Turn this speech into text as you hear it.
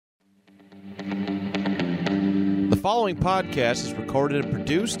The following podcast is recorded and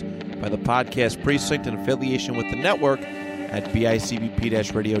produced by the Podcast Precinct in affiliation with the network at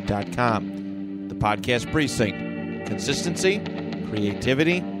bicbp-radio.com. The Podcast Precinct. Consistency,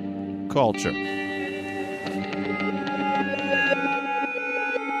 creativity, culture.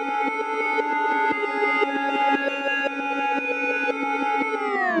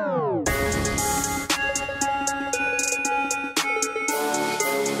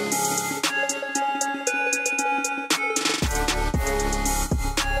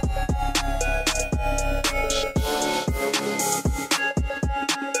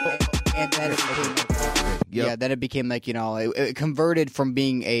 Yeah, then it became like, you know, it converted from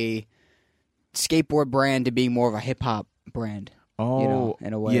being a skateboard brand to being more of a hip-hop brand. Oh, you know,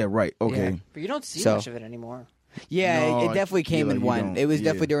 in a way. Yeah, right. Okay. Yeah. But you don't see So- much of it anymore. Yeah, No, it definitely came like and you went. don't- It was yeah.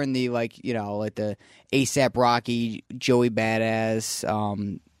 definitely during the, like, you know, like the ASAP Rocky, Joey Badass,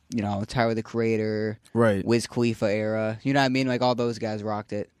 you know, Tyler the Creator, Right. Wiz Khalifa era. You know what I mean? Like, all those guys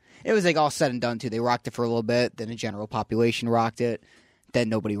rocked it. It was, like, all said and done, too. They rocked it for a little bit, then the general population rocked it, then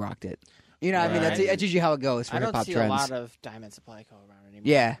nobody rocked it. You know what I mean? Right. That's usually how it goes for I don't hip-hop see trends. a lot of Diamond Supply Co. around anymore.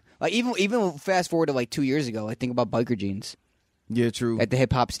 Yeah. Like, even fast forward to, like, 2 years ago, I think about biker jeans. Yeah, true. Like the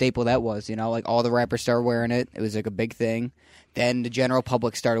hip hop staple that was, you know, like all the rappers started wearing it. It was like a big thing. Then the general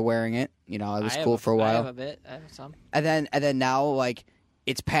public started wearing it. You know, it was cool for a I have while. a bit. I have some. And then now like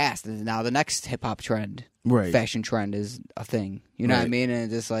it's past. And now the next hip hop trend, Right. fashion trend is a thing. You know what I Right. mean? And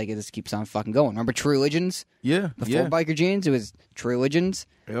it just keeps on fucking going. Remember True Religions? Yeah. Before yeah. biker jeans, it was True Religions.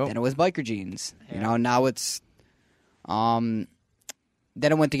 Yep. Then it was biker jeans. Yeah. You know, now it's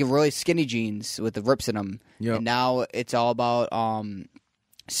then it went to get really skinny jeans with the rips in them. Yep. And now it's all about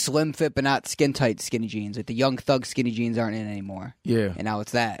slim fit but not skin tight skinny jeans. Like the Young Thug skinny jeans aren't in anymore. Yeah. And now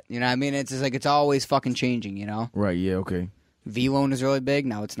it's that. You know what I mean? It's just like it's always fucking changing, you know? Right. Yeah. Okay. V-Lone was really big,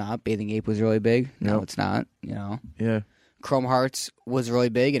 now it's not. Bathing Ape was really big, now Yep. it's not, you know. Yeah. Chrome Hearts was really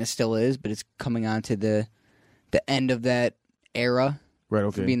big and it still is, but it's coming on to the end of that era Right. for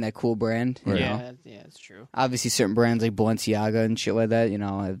Okay. being that cool brand, you know. Yeah, it's true. Obviously certain brands like Balenciaga and shit like that, you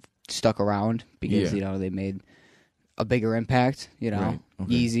know, have stuck around because, Yeah. you know, they made a bigger impact, you know. Right,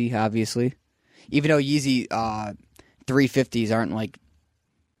 okay. Yeezy, obviously. Even though Yeezy 350s aren't like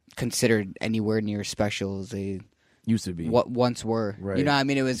considered anywhere near special as they Used to be. what once were. Right. You know what I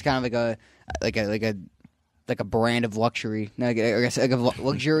mean? It was kind of like a brand of luxury. Like a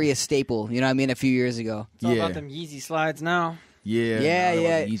luxurious staple, you know what I mean, a few years ago. It's all Yeah. about them Yeezy slides now. Yeah. Yeah, I know yeah.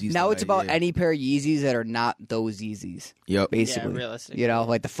 about the Yeezys Now it's slide, about yeah. any pair of Yeezys that are not those Yeezys. Yep. Basically. Yeah, realistically. You know,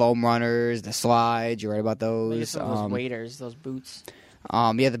 like the foam runners, the slides. You're right about Look at those. some of those waders, those boots.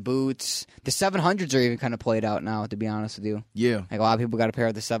 Yeah, the boots. The 700s are even kind of played out now. To be honest with you, Yeah. like a lot of people got a pair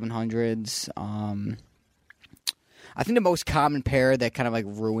of the 700s. I think the most common pair that kind of like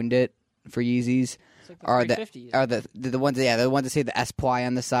ruined it for Yeezys It's like the are 350s. the ones the ones that say the S ply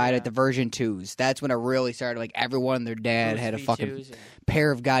on the side, like the version 2s. That's when it really started. Like everyone and their dad Boost had a V2s, fucking yeah.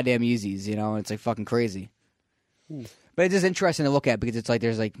 pair of goddamn Yeezys. You know, it's like fucking crazy. But it's just interesting to look at because it's like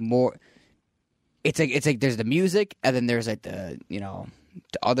there's like more. It's like there's the music and then there's like the the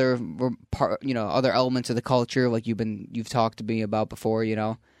other other elements of the culture like you've talked to me about before, you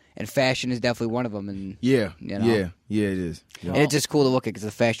know, and fashion is definitely one of them, and Yeah. You know? Yeah. Yeah. It is. Yeah. and it's just cool to look at because the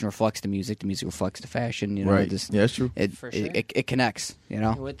fashion reflects the music reflects the fashion, you know. Right. It just, Yeah. That's true. it, For it, sure. it connects, you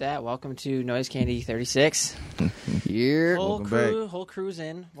know. With that, welcome to Noise Candy 36. Yeah, Whole Welcome whole crew's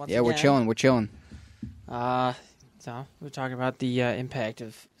in. Once yeah, we're again. chilling. So we're talking about the impact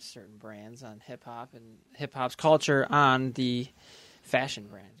of certain brands on hip hop and hip hop's culture on the fashion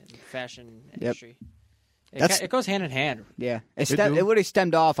brand and fashion industry. That's- It goes hand in hand. Yeah, do. it literally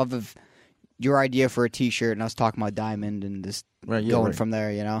stemmed off of your idea for a T-shirt, and I was talking about Diamond and just Right. Yeah. going right. from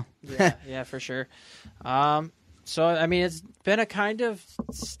there, you know. Yeah, for sure. So I mean, it's been a kind of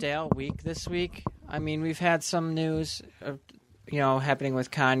stale week this week. I mean, we've had some news, happening with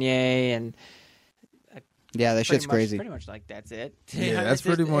Kanye, and Yeah, that shit's crazy. Pretty much like that's it. Yeah. That's It's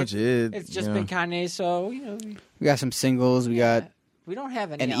just- pretty much it. It's just yeah. been Kanye, so We got some singles. We got we don't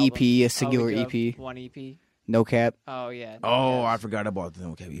have any an albums. EP, a Oh, singular we do have EP. one EP. No Cap. Oh yeah. Oh, yes. I forgot about the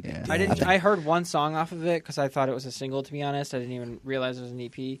okay. Yeah. I didn't. I heard one song off of it because I thought it was a single. To be honest, I didn't even realize it was an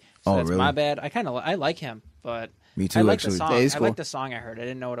EP. So Oh, that's really? my bad. I like him, but Me too. I like actually. the song. Yeah, he's I cool. like the song I heard. I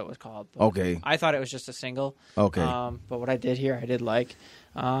didn't know what it was called. But Okay. I thought it was just a single. Okay. But what I did hear, I did like.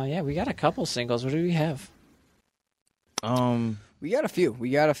 Yeah, we got a couple singles. What do we have? We got a few.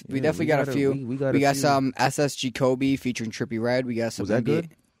 We definitely got a few. We got. We a got few. some SSG Kobe featuring Trippie Redd. We got some. Was that NBA. good?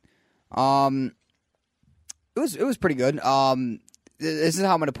 It was pretty good. This is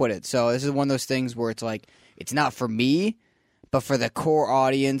how I'm gonna put it. So this is one of those things where it's like it's not for me, but for the core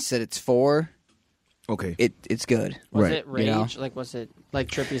audience that it's for. Okay. it's good. Was Right. it Rage? You know? Like, was it like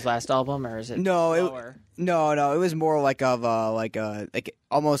Trippy's last album, or is it No, lower? No, it was more like like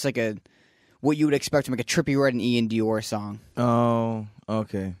almost like a what you would expect from like a Trippie Redd and Ian Dior song. Oh,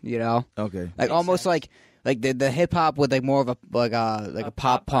 okay. You know, Okay. like Makes almost sense. like the hip hop with like more of a A pop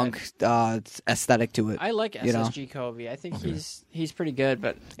pop punk aesthetic to it. I like You know? SSG Kobe. I think he's pretty good,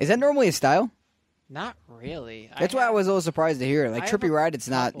 but Is that normally his style? not really. That's why I was a little surprised to hear it. Like I have Trippie a Redd, it's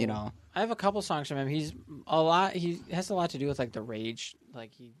not, couple. you know. I have a couple songs from him. He has a lot to do with like the Rage.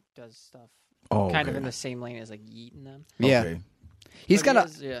 Like he does stuff Oh, kind of okay. in the same lane as like Yeet and them. Yeah, Okay. he's But kind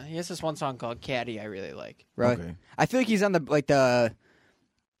of he has this one song called Caddy I really like. right. Okay. I feel like he's on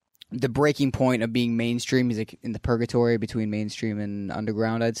the breaking point of being mainstream. He's like in the purgatory between mainstream and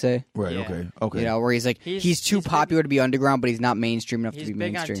underground, I'd say. Right. Yeah. Okay. Okay. You know, where he's like he's too he's big- popular to be underground, but he's not mainstream enough He's to be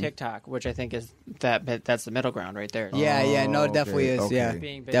big mainstream. on TikTok, which I think is that's the middle ground right there. Yeah, no, it Oh, definitely okay, is. Yeah, okay.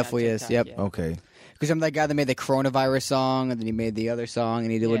 Being big definitely on is. TikTok, Yep. yeah. Okay. because I'm that guy that made the coronavirus song, and then he made the other song,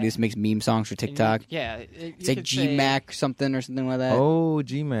 and he Yeah. just makes meme songs for And you- TikTok. yeah, It's like GMAC or something like that. Oh,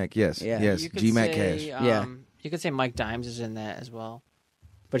 GMAC. Yes. Yeah. Yes. You could GMAC say, Cash. Yeah. You could say Mike Dimes is in that as well,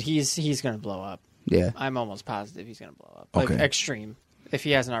 but he's going to blow up. Yeah. I'm almost positive he's going to blow up. Like Okay. Extreme, if he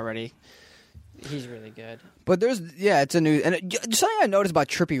hasn't already. He's really good. But it's a new, and something I noticed about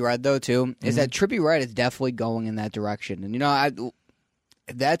Trippie Redd though too is that Trippie Redd is definitely going in that direction, and you know,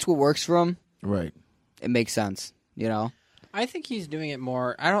 if that's what works for him, Right. it makes sense. You know, I think he's doing it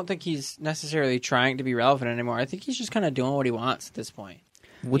more. I don't think he's necessarily trying to be relevant anymore. I think he's just kind of doing what he wants at this point.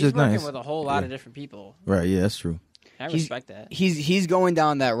 Which he's is working nice. with a whole lot of different people. Right. Yeah. That's true. I He's- respect that. he's going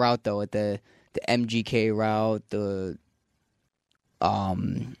down that route though, at the MGK route,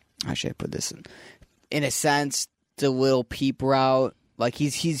 how should I put this in a sense, the Lil Peep route. Like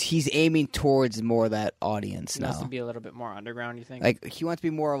he's aiming towards more of that audience He wants now. to be a little bit more underground. You think? Like he wants to be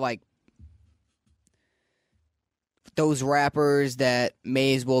more like those rappers that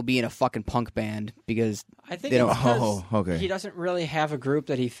may as well be in a fucking punk band because I think they don't- it's 'cause Oh, okay. he doesn't really have a group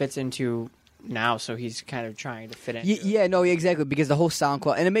that he fits into now, so he's kind of trying to fit into. yeah, no, exactly, because the whole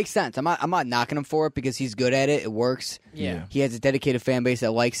SoundCloud, and it makes sense. I'm not knocking him for it because he's good at it. It works. Yeah. He has a dedicated fan base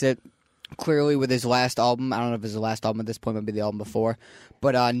that likes it. Clearly, with his last album, I don't know if it's the last album at this point, maybe the album before,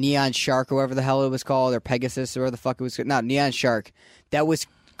 but Neon Shark or whatever the hell it was called, or Pegasus or whatever the fuck it was. No, Neon Shark. That was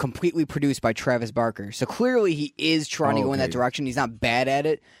completely produced by Travis Barker. So clearly, he is trying to go in that Okay. direction. He's not bad at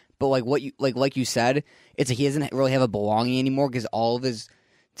it, but like you said, it's like he doesn't really have a belonging anymore because all of his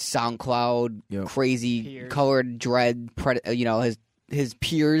SoundCloud Yep. crazy Peers. colored dread, his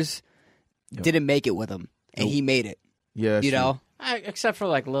peers Yep. didn't make it with him, and Nope. he made it. Yeah. that's You true. know. Except for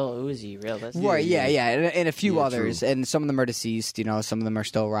like Lil Uzi, realistically. Right, yeah, and a few Yeah, others, true. and some of them are deceased. You know, some of them are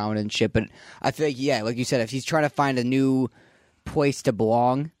still around and shit. But I feel like, yeah, like you said, if he's trying to find a new place to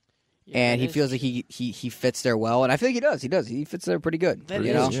belong, Yeah, and that he is feels like he fits there well, and I feel like he does. He fits there pretty good. That you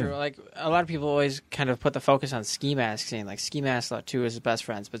is know, Yeah. true. Like a lot of people always kind of put the focus on Ski Mask, saying like Ski Mask thought two is his best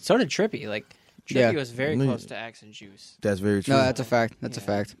friends, but so did Trippy. Like Trippy Yeah. was very Yeah. close to Axe and Juice, That's very true. no, that's a fact. That's a Yeah.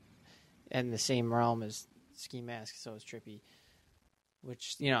 fact. and the same realm as Ski Mask. So is Trippy,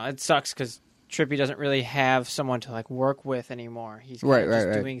 which it sucks because Trippy doesn't really have someone to like work with anymore. He's kind Right, of right, just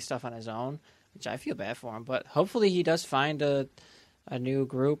right. doing stuff on his own, which I feel bad for him. But hopefully he does find a new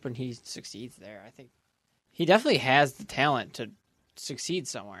group and he succeeds there. I think he definitely has the talent to succeed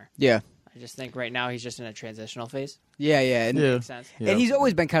somewhere. Yeah, I just think right now he's just in a transitional phase. yeah, and, Yeah. Makes sense. Yeah. and he's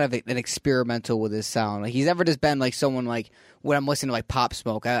always been kind of an experimental with his sound. Like he's never just been like someone like when I'm listening to like Pop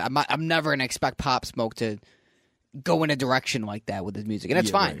Smoke. I'm never gonna expect Pop Smoke to go in a direction like that with his music, and that's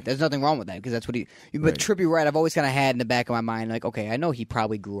Yeah, fine. right. There's nothing wrong with that because that's what he. But Right. Trippie Redd, I've always kind of had in the back of my mind, like, okay, I know he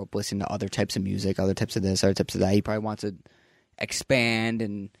probably grew up listening to other types of music, other types of this, other types of that. He probably wants to expand,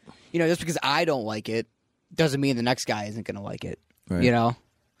 and just because I don't like it doesn't mean the next guy isn't gonna like it. Right. You know,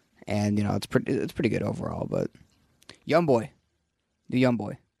 and it's pretty good overall. But Young Boy, the Young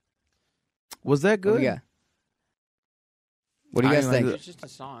Boy, Was that what good? do you got? What do you I guys didn't think? like It's just a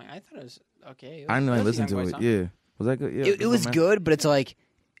song. I thought it was okay. I know I It was a listened to Young Boy it. song. Yeah. Was that good? Yeah. It was good, but it's like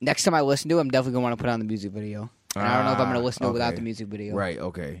next time I listen to it, I'm definitely gonna want to put on the music video. And I don't know if I'm gonna listen to it without okay. the music video. Right.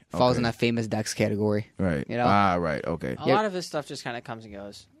 Okay. Falls okay. in that famous Dex category. Right. you know? Right. Okay. A Yep. lot of his stuff just kind of comes and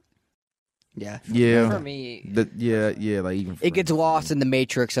goes. Yeah. Yeah. For me, Yeah. Like even. It gets lost in the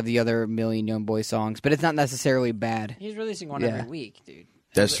matrix of the other million Young Boy songs, but it's not necessarily bad. he's releasing one Yeah. every week, dude.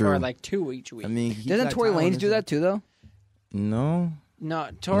 That's Or true. like two each week. I mean, Doesn't Tory Lanez do that too, though? No. No,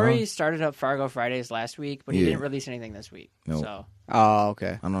 Tori No. started up Fargo Fridays last week, but he Yeah. didn't release anything this week. No. So Oh,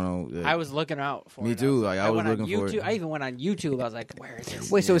 okay. I don't know. I was looking out for Me it. too, like, I was went on looking for YouTube. it. I even went on YouTube. I was like, where is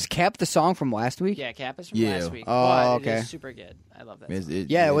this? Wait, so is Cap the song from last week? Yeah, Cap is from Yeah. last week. Oh, but okay. It is super good. I love that. Song.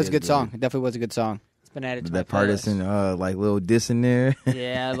 Yeah, it was a good song. It definitely was a good song. It's been added to my that partisan playlist. like little diss in there.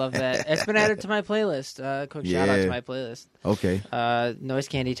 Yeah, I love that. It's been added to my playlist. Quick shout out to my playlist. Okay. Noise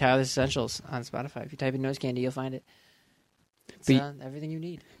Candy, Tyler's Essentials on Spotify. If you type in Noise Candy, you'll find it. It's everything you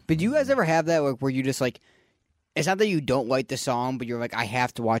need. But do you guys ever have that where you just like, it's not that you don't like the song, but you're like, I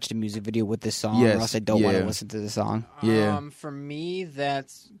have to watch the music video with this song, Yes, or else I don't want yeah. to listen to the song. Yeah. For me,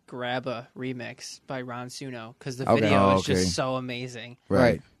 that's Grabba remix by Ron Suno because the Okay. video Oh, is just okay. so amazing.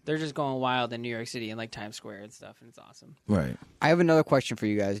 Right. They're just going wild in New York City and like Times Square and stuff, and it's awesome. Right. I have another question for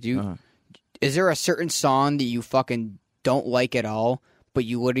you guys. Uh-huh. Is there a certain song that you fucking don't like at all, but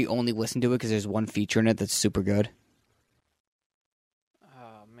you literally only listen to it because there's one feature in it that's super good?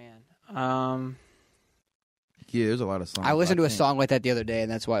 Oh man. Yeah, there's a lot of songs. I listened to a can't- song like that the other day, and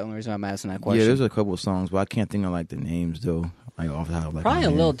that's why the only reason I'm asking that question. Yeah, there's a couple of songs, but I can't think of like the names though. Like off the top, like Probably a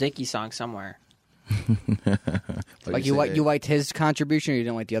my Lil head. Dicky song somewhere. Like you liked his contribution, or you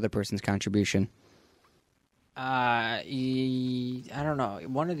didn't like the other person's contribution? I don't know,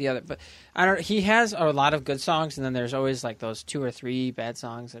 one or the other, but I don't. He has a lot of good songs, and then there's always like those 2 or 3 bad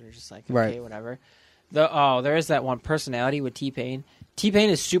songs that are just like okay, Right. whatever. There is that one Personality with T-Pain. T-Pain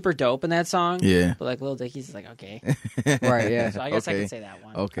is super dope in that song. Yeah. But like Lil Dicky's is like okay, Right, yeah. so I guess I Okay. can say that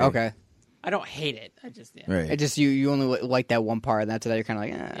one. Okay. Okay. I don't hate it. I just Right. It just you only like that one part, and that's that you're kind of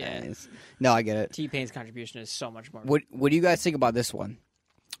like, Yeah. it's- No, I get it. T-Pain's contribution is so much more. What do you guys think about this one?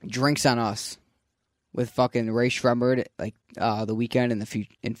 Drinks on Us with fucking Ray Shremmerd, like The Weeknd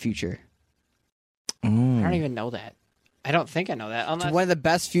in Future. I Mm. don't even know that. I don't think I know that. It's Unless one of the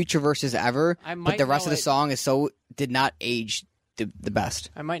best Future verses ever, I but might the rest know of the it. song is did not age the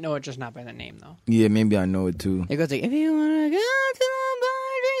best. I might know it just not by the name though. Yeah, maybe I know it too. It goes like, if you wanna go to the bar,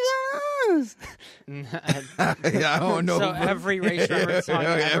 drinks on us. I don't know. So every Ray Shremmerd song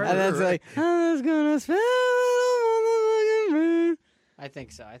ever. And then it's like, I'm just gonna spend it on the fucking moon. I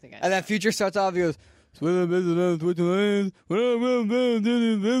think so. I think I know. And then Future starts off, he goes, I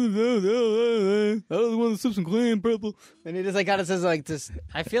just want to sip some clean purple. And he just like kind of says like this.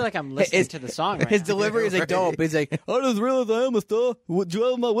 I feel like I'm listening to the song right His now. delivery is like dope. He's like, I just realized I am a star.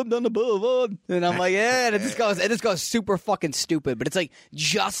 Drove my whip down the boulevard. And I'm like, yeah. And it just goes super fucking stupid. But it's like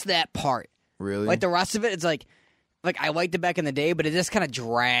just that part. Really? Like the rest of it, it's like I liked it back in the day, but it just kind of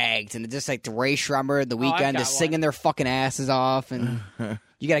dragged. And it just like the Ray Shremmerd, The I've Weeknd, got just singing one. their fucking asses off. And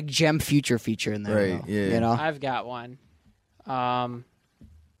you got a Gem Future feature in there. Right, though, yeah. You know? I've got one.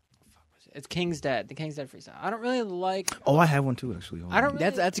 It's King's Dead. The King's Dead freestyle. I don't really like. Oh, I have one too, actually. I don't. Really,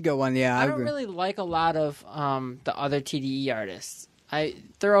 That's a good one. Yeah, I I don't agree. really like a lot of the other TDE artists.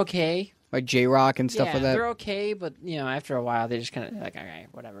 They're okay. Like J Rock and stuff yeah, like that. they're okay, but after a while they just kind of like okay,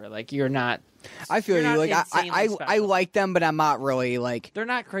 whatever. Like you're not. I feel you're you. not Like insanely I special. like them, but I'm not really like. They're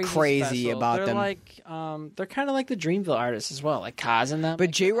not crazy crazy special. about they're them. Like they're kind of like the Dreamville artists as well, like Kaz and them. But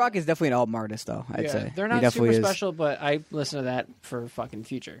like, J Rock is definitely an album artist, though. I'd say they're He not definitely super is. special, but I listen to that for fucking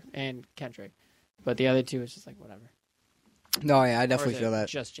Future and Kendrick. But the other two is just like whatever. No, yeah, I Or definitely is feel it that.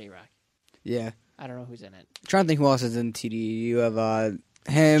 Just J Rock. Yeah, I don't know who's in it. trying to think who else is in TD. You have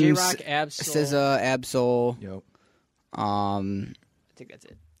him, J Rock, Ab Soul. SZA, Absol. Yep. I think that's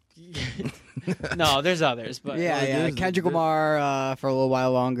it. No, there's others, but Yeah, yeah. there's- Kendrick there's- Lamar for a little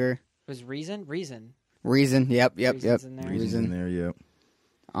while longer. was Reason. Reason. Yep. Reason's in there. Reasons in there, yep.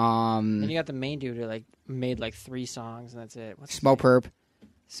 Then you got the main dude who like made like 3 songs and that's it. What's his Smoke name? Perp. in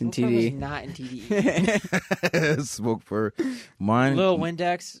Smoke Perp is TDE. not in TDE. Smoke for mine. Lil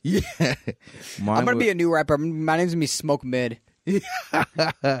Windex. Yeah. Mine I'm gonna would- be a new rapper. My name's gonna be Smoke Mid.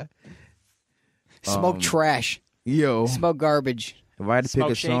 Smoke Trash. Yo. Smoke Garbage. If I had to pick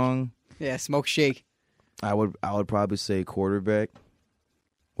Smoke a Shake. song, Yeah, Smoke Shake. I would probably say Quarterback,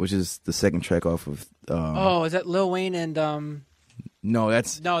 which is the second track off of. Oh, is that Lil Wayne and No,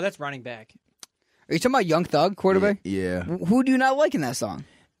 that's No, that's Running Back. Are you talking about Young Thug, Quarterback? Yeah. Who do you not like in that song?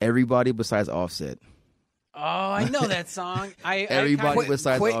 Everybody besides Offset. Oh, I know that song. Everybody I kinda,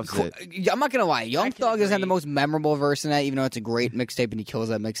 besides Offset. I'm not gonna lie. Young I can Thug doesn't have the agree. most memorable verse in that, even though it's a great mixtape and he kills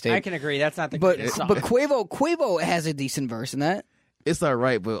that mixtape. I can agree. That's not the but greatest song. but Quavo has a decent verse in that. It's all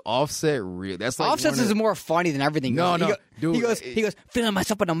right, but Offset real. That's like Offset's one is of- more funny than everything. No, no, dude, he it- goes, feeling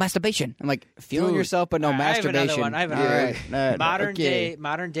myself but no masturbation. I'm like, feeling Dude. yourself but no All right, I have another masturbation. one. I have All another right. one.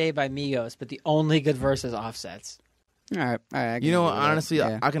 Modern Day by Migos, but the only good verse is Offset's. All right, all right. I can You know, agree with that. honestly,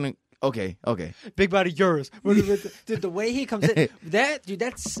 Yeah. I can. Okay. Big body yours. Dude, the way he comes in, that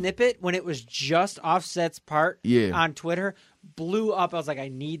snippet when it was just Offset's part Yeah. on Twitter blew up. I was like, I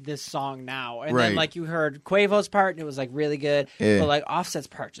need this song now. And then Right. like you heard Quavo's part and it was like really good. Yeah. But like Offset's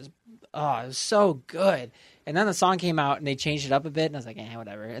part just it was so good. And then the song came out and they changed it up a bit and I was like,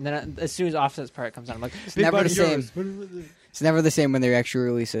 whatever. And then as soon as Offset's part comes on, I'm like, It's Big never body the same. yours. It's never the same when they actually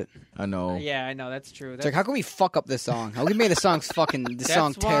release it. I know. Yeah, I know that's true. It's like, how can we fuck up this song? How can we make the song's fucking this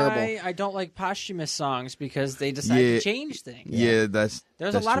song That's terrible? why I don't like posthumous songs because they decide to change things. Yeah, that's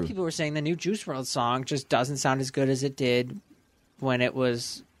There's that's a lot true. of people who are saying the new Juice WRLD song just doesn't sound as good as it did when it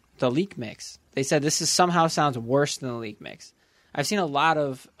was the leak mix. They said this is somehow sounds worse than the leak mix. I've seen a lot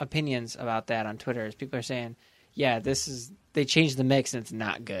of opinions about that on Twitter. As people are saying, yeah, they changed the mix and it's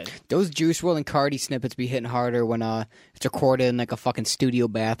not good. Those Juice WRLD and Cardi snippets be hitting harder when it's recorded in like a fucking studio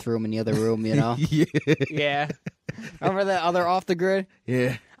bathroom in the other room, you know? Yeah. Remember that other Off the Grid?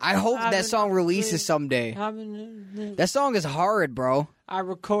 Yeah. I hope that song releases someday. That song is hard, bro. I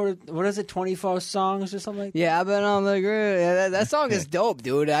recorded, 24 songs or something like that? Yeah, I've been on the grid. Yeah, that song is dope,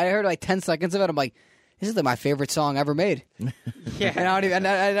 dude. I heard like 10 seconds of it. I'm like, this is like my favorite song ever made. Yeah. And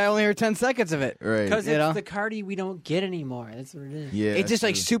I only heard 10 seconds of it. Right. Because You it's know? the Cardi we don't get anymore. That's what it is. Yeah. It's just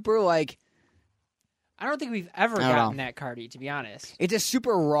like super like, I don't think we've ever I don't gotten know. that Cardi, to be honest. it's just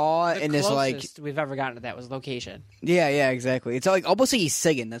super raw The and it's like, closest we've ever gotten to that was Location. yeah, exactly. It's like almost like he's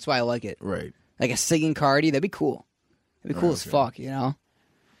singing. That's why I like it. Right. Like a singing Cardi, that'd be cool. That'd be cool as fuck, you know?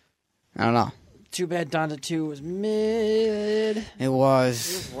 I don't know. Too bad Donda 2 was mid. It It was.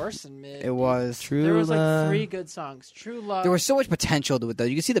 was worse than mid. It was. True There was like Love. 3 good songs. True Love. There was so much potential to it, though.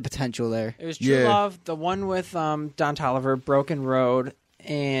 You can see the potential there. It was True Yeah. Love, the one with Don Toliver, Broken Road,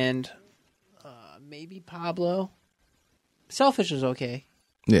 and maybe Pablo. Selfish was okay.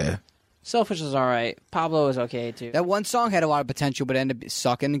 Yeah. Selfish was all right. Pablo was okay too. That one song had a lot of potential, but ended up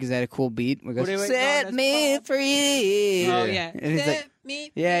sucking because it had a cool beat. Where it goes, What do you- set no, me that's free. Oh yeah. And he's Set like,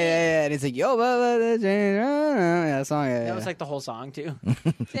 me yeah. And it's like, yo, yeah, that song. Yeah, That was like the whole song too.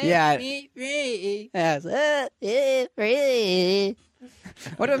 Set Yeah. me free. yeah, set me free.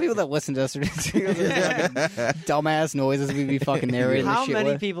 What are people that listen to us dumbass noises we be fucking narrating How this shit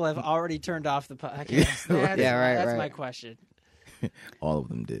many with? people have already turned off the podcast? That's, Yeah, right, That's right. my question. All of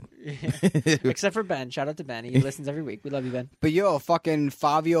them did. Except for Ben. Shout out to Ben. He listens every week. We love you, Ben. But yo, fucking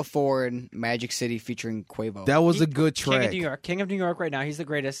Fabio Four in Magic City featuring Quavo. That was a good King track. of New York. King of New York right now. He's the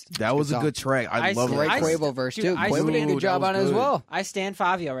greatest. That was a song. good track. I I love see- that. Great I track. Quavo verse dude, too. I Quavo did a Ooh, good job that on it was as good. well. I stand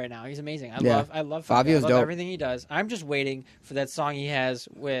Fabio right now. He's amazing. I Yeah. love Fabio. Fabio's I love dope. everything he does. I'm just waiting for that song he has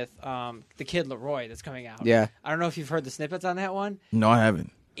with the Kid Leroy that's coming out. Yeah. I don't know if you've heard the snippets on that one. No, I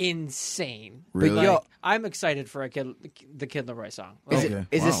haven't. Insane. Really? But yo, I'm excited for the Kid Leroy song. Is Okay.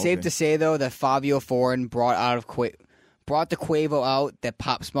 it Wow, safe okay. to say though that Fabio Foreign brought the Quavo out that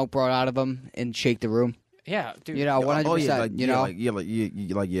Pop Smoke brought out of him and shake the room? Yeah, dude. You know, 100%. Oh yeah, like, you know,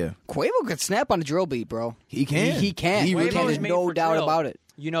 yeah. Quavo could snap on a drill beat, bro. He can. He can. He really Quavo There's was can. made no for doubt drill. about it.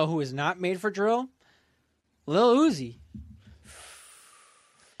 You know who is not made for drill? Lil Uzi.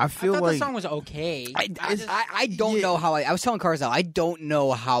 I I feel thought like the song was okay. I don't know how I was telling Carzell, I don't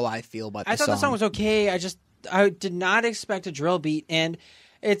know how I feel about I this thought song. the song was okay. I did not expect a drill beat, and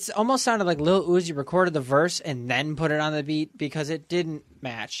it's almost sounded like Lil Uzi recorded the verse and then put it on the beat because it didn't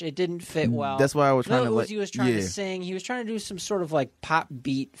match. It didn't fit well. That's why I was trying Lil to like. Uzi was trying to yeah. sing. He was trying to do some sort of like pop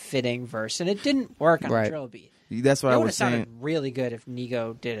beat fitting verse, and it didn't work on a Right. drill beat. That's what It I would have was sounded saying. really good if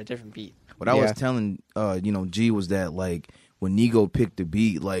Nigo did a different beat. What I was Yeah. telling, G was that like when Nigo picked the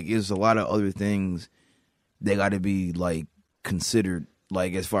beat, like there's a lot of other things that got to be like considered,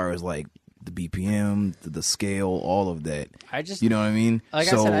 like as far as like the BPM, the scale, all of that. I just You know what I mean? like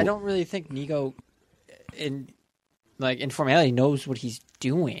I said, I don't really think Nigo in formality knows what he's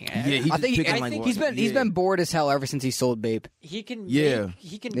doing. Yeah, he's I just think, picking, I like, think what- he's yeah. been bored as hell ever since he sold Bape. He can Yeah.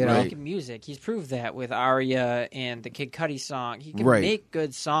 he can You know? make music. He's proved that with Aria and the Kid Cudi song. He can Right. make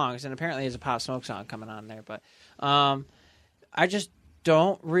good songs, and apparently there's a Pop Smoke song coming on there. But I just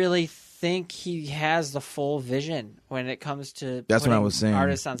don't really think he has the full vision when it comes to That's what I putting was saying.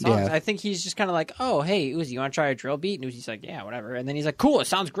 artists on songs. Yeah. I think he's just kind of like, oh, hey, Uzi, you want to try a drill beat? And Uzi's like, yeah, whatever. And then he's like, cool, it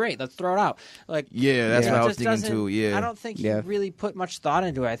sounds great. Let's throw it out. Like, Yeah, that's Yeah. what I it was just thinking doesn't- too. Yeah, I don't think he Yeah. really put much thought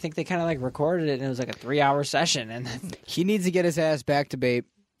into it. I think they kind of like recorded it, and it was like a 3-hour session. And He needs to get his ass back to Bape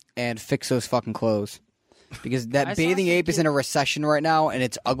and fix those fucking clothes. Because I that saw Bathing some Ape is kid- in a recession right now, and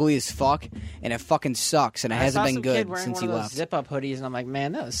it's ugly as fuck, and it fucking sucks, and it I hasn't saw been some kid good wearing since one he of those left. zip-up hoodies, and I'm like,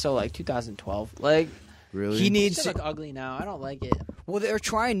 man, that was so like 2012. Like, really. He needs shit to, look ugly now. I don't like it. well, they're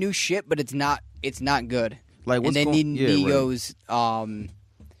trying new shit, but it's not good. like And what's they going- need yeah, right. Nigo's.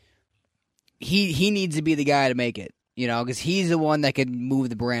 He needs to be the guy to make it, you know, because he's the one that can move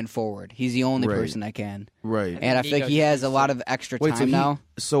the brand forward. He's the only Right. person that can, Right. and I feel like Nigo he has a needs lot to- of extra Wait, time now.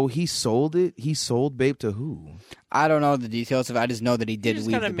 so he sold it? He sold Bape to who? I don't know the details of it. I just know that he did He's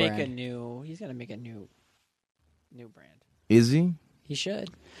leave gonna the make brand. He's gonna make a new brand. Is he? He should.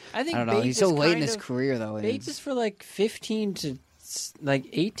 I think I don't know. Bape He's so is late in kind his of- career, though. Bape is for like 15 to like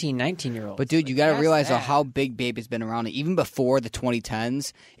 18, 19-year-olds. But dude, you got to past realize that. how big Bape has been around. Even before the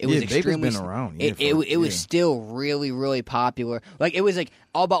 2010s, it was Bape has extremely. been around. It was still really, really popular. Like it was like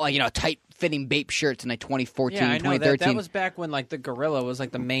all about like tight fitting Bape shirts in like 2014, Yeah, I know 2013. that was back when like the gorilla was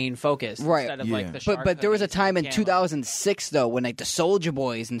like the main focus, Right. Instead of Yeah. like the shark But there was a hoodies time in and camo. 2006 though when like the Soldier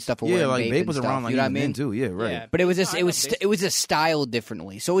Boys and stuff were wearing like Bape Bape and was stuff, around like you know what I even mean? then too. Yeah, right. Yeah. But it was just No, I it was know it was just styled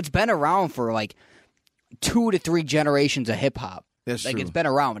differently. So it's been around for like 2 to 3 generations of hip hop. That's like true. it's been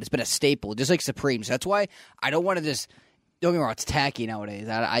around. It's been a staple, just like Supreme. So that's why I don't want to just. Don't get me wrong, it's tacky nowadays.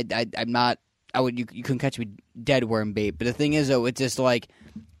 I'm not. You couldn't catch me dead wearing Bape. But the thing is though, it's just like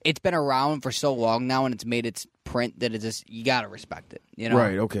it's been around for so long now, and it's made its print that it's just you gotta respect it. You know,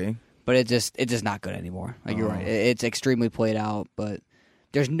 Right. Okay. But it's just not good anymore. Like you're right, it's extremely played out. But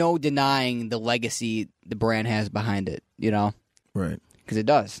there's no denying the legacy the brand has behind it. You know, Right. because it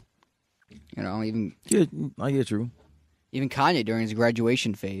does. You know, even Yeah, I get true. even Kanye during his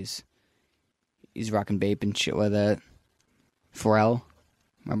graduation phase, he's rocking Bape and shit like that. Pharrell,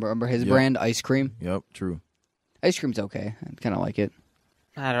 remember his Yep. brand, Ice Cream. Yep. True. Ice Cream's okay. I kind of like it.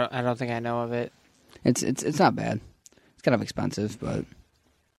 I don't think I know of it. It's not bad. It's kind of expensive, but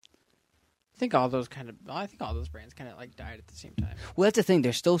I think all those brands kind of like died at the same time. well, that's the thing.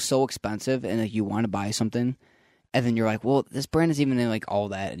 They're still so expensive, and like you want to buy something, and then you're like, well, this brand isn't even like all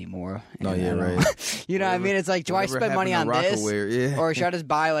that anymore. No, And yeah, I don't right. know. You know what I mean? It's like, do I Whatever spend money on happened to this, Rockaware, yeah. or should I just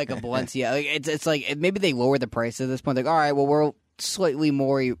buy like a Balenciaga? Like it's like maybe they lower the price at this point. Like, all right, well, we're slightly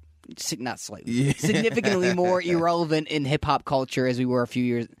more. Not slightly, Yeah. significantly more irrelevant in hip hop culture as we were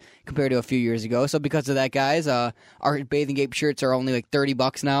compared to a few years ago. So because of that, guys, our Bathing Ape shirts are only like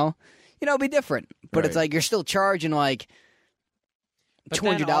 $30 now. You know, it'll be different, but it's Right. like you're still charging like But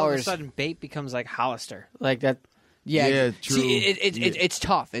 $200. then all of a sudden, Bape becomes like Hollister, like that. Yeah, true. See, Yeah. it's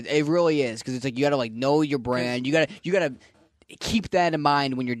tough. It really is because it's like you got to like know your brand. You got to keep that in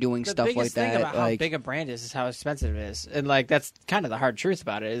mind when you're doing The stuff like biggest thing that. about like, how big a brand is how expensive it is, and like that's kind of the hard truth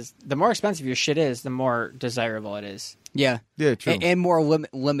about it. Is the more expensive your shit is, the more desirable it is. yeah, Yeah, true. and more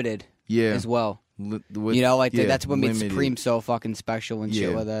limited yeah. as well. With, You know, like yeah, that's what made limited. Supreme so fucking special and shit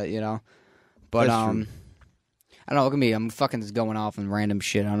Yeah. with that. You know, but That's true. I don't know. Look at me. I'm fucking just going off on random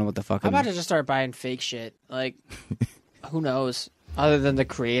shit. I don't know what the fuck. I'm about to just start buying fake shit. Like, who knows? Other than the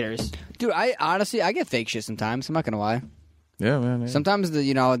creators, Dude, I honestly I get fake shit sometimes. I'm not gonna lie. Yeah, man. Yeah. Sometimes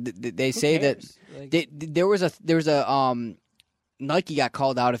they say that Like, there was a Nike got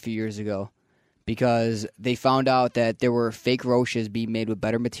called out a few years ago because they found out that there were fake Roches being made with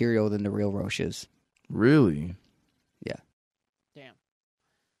better material than the real Roches. Really? damn.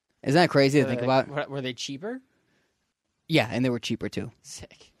 Isn't that crazy to Were think they- about? Were they cheaper? Yeah, and they were cheaper too.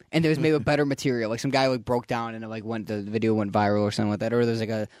 Sick. And it was made with better material. Like some guy like broke down and it like the video went viral or something like that. Or there's like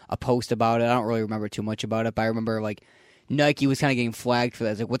a post about it. I don't really remember too much about it, but I remember like Nike was kind of getting flagged for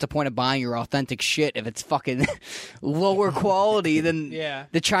that. It's like, what's the point of buying your authentic shit if it's fucking lower quality than Yeah.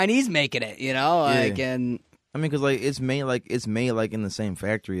 the Chinese making it? You know, like Yeah. and I mean, because like it's made in the same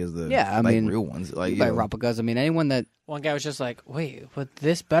factory as the Yeah, I like, mean, real ones. Like by you know, replicas. I mean, anyone that One guy was just like, "Wait, but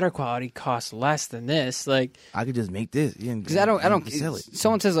this better quality costs less than this." Like, I could just make this. Yeah, because I don't sell it.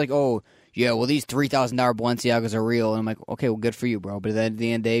 Someone says like, oh. Yeah, well, these $3,000 Balenciagas are real, and I'm like, okay, well, good for you, bro. But then at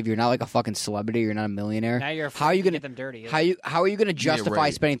the end of the day, if you're not like a fucking celebrity, you're not a millionaire. now you're how are you afraid to gonna get them dirty? How are you gonna justify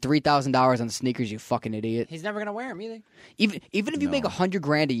right. spending $3,000 on sneakers? You fucking idiot. He's never gonna wear them either. Even if you make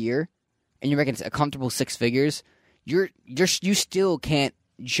 $100,000 a year, and you're making a comfortable 6 figures, you still can't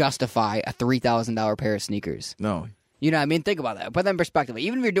justify a $3,000 pair of sneakers. No. You know what I mean? Think about that. Put that in perspective.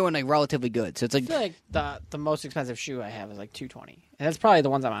 Even if you're doing like relatively good, so it's I like feel like the most expensive shoe I have is like $220, and that's probably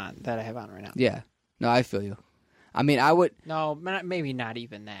the ones I have on right now. yeah. No, I feel you. I mean, I would. No, maybe not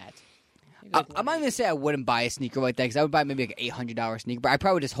even that. Maybe I'm like not even gonna say I wouldn't buy a sneaker like that because I would buy maybe like an $800 sneaker, but I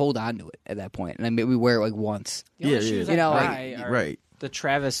probably would just hold on to it at that point and then maybe wear it like once. The only Yeah, shoes You know, I like- buy are Right. the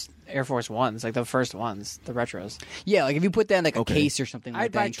Travis Air Force Ones, like the first ones, the retros. Yeah, like if you put that in like a Okay. case or something like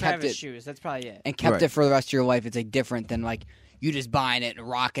I'd that buy and kept Travis it shoes. That's probably it. and kept Right. it for the rest of your life, it's like different than like you just buying it and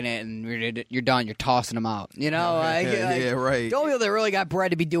rocking it and you're done. You're tossing them out. You know, like, Yeah, right. The only people that really got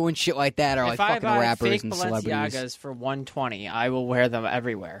bread to be doing shit like that are like If I fucking buy rappers fake and celebrities. Balenciagas for $120, I will wear them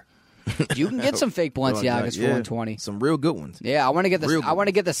everywhere. You can get some fake Balenciagas for Yeah. $120. Some real good ones. Yeah, I want to get Real the good I want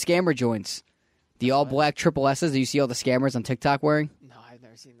to get the scammer joints, the all black triple S's. Do you see all the scammers on TikTok wearing? No, I've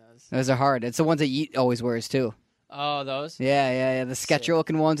never seen those. Those are hard. It's the ones that Yeet always wears too. Oh, those? Yeah. The sketcher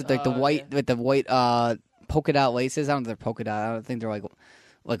looking ones with like the Oh, white yeah. with the white polka dot laces. I don't know if they're polka dot. I don't think they're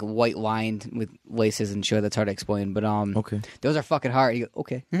like white lined with laces and shit. That's hard to explain. But Okay. those are fucking hard. You go,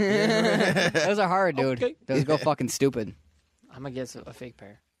 okay. Those are hard, dude. Okay. Those go fucking stupid. I'm going to get a fake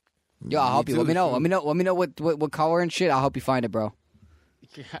pair. Yo, I'll help you. too, Let me know. shoot. Let me know what color and shit. I'll help you find it, bro.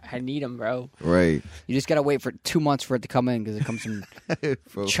 I need them, bro. Right. You just gotta wait for 2 months for it to come in because it comes from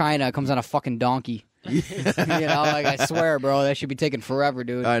Bro. China. It comes on a fucking donkey. You know, like I swear, bro, that should be taking forever,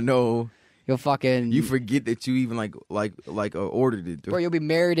 dude. I know. You'll fucking You forget that you even ordered it. bro. You'll be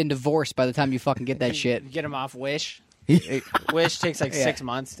married and divorced by the time you fucking get that shit. Get them off Wish. Yeah. Wish takes like 6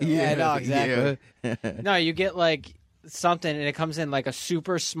 months. To Yeah, no, exactly. Yeah. No, you get like something and it comes in like a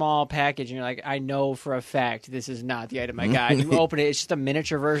super small package and you're like, I know for a fact this is not the item I got. You open it, it's just a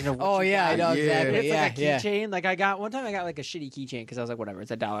miniature version of what Oh you yeah, I got. know Yeah. exactly. It's Yeah, like a yeah. keychain. Like I got one time, I got like a shitty keychain because I was like, whatever, it's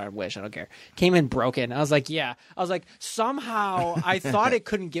 $1 on Wish, I don't care. Came in broken. I was like, yeah. I was like, somehow I thought it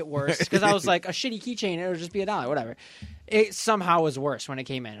couldn't get worse because I was like, a shitty keychain, it would just be $1, whatever. It somehow was worse when it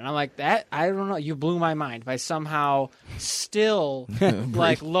came in, and I'm like, that I don't know. You blew my mind by somehow still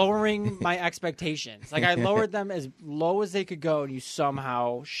like lowering my expectations. Like I lowered them as low as they could go, and you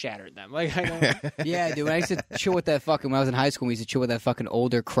somehow shattered them. Like I don't. Yeah, dude. When I used to chill with that fucking when I was in high school, we used to chill with that fucking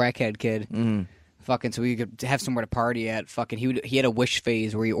older crackhead kid. Fucking, so we could have somewhere to party at. Fucking, he had a Wish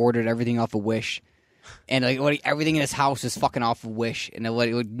phase where he ordered everything off of Wish. And like everything in his house is fucking off of Wish, and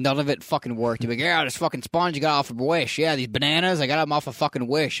none of it fucking worked. He'd be like, "Yeah, this fucking sponge I got off of Wish. Yeah, these bananas I got them off of fucking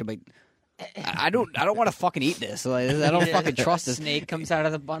Wish." I'm like, I don't want to fucking eat this. Like, I don't fucking trust this. Snake comes out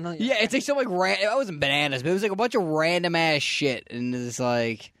of the bundle. Yeah, it's like some like it wasn't bananas, but it was like a bunch of random ass shit, and it's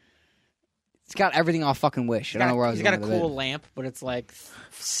like it's got everything off fucking Wish. I don't know where I was. He's got a going with cool it. lamp, but it's like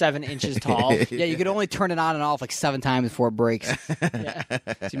 7 inches tall. Yeah, you could only turn it on and off like 7 times before it breaks. So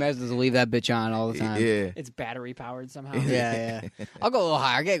you might as well just leave that bitch on all the time. Yeah. It's battery powered somehow. Yeah. I'll go a little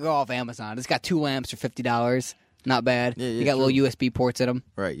higher. I gotta go off Amazon. It's got 2 lamps for $50. Not bad. Yeah, you got true. little USB ports in them,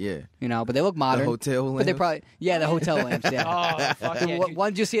 Right. Yeah. you know, but they look modern. The hotel But they lamps? probably the hotel lamps. Yeah. Oh fuck yeah! The dude.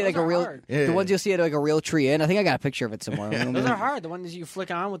 ones you see at Those like a are real, hard. Yeah. the ones you see at like a real tree in. I think I got a picture of it somewhere. Those are hard. The ones you flick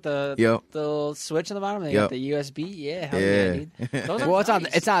on with the Yep. the little switch on the bottom. They Yep. got the USB. Yeah, hell Yeah. yeah, dude. Those are Well,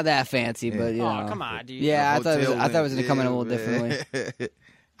 nice. it's not that fancy, but you Oh know. come on, dude. Yeah, I thought it Hotel was gonna come in a little lamps, yeah, differently.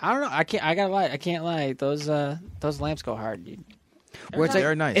 I don't know. I can't. I gotta lie. I can't lie. Those lamps go hard, dude. Where it's They're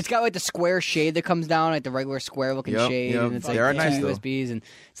like nice. it's got like the square shade that comes down, like the regular square looking Yep, shade, yep. and it's They like are two nice, though. USBs, and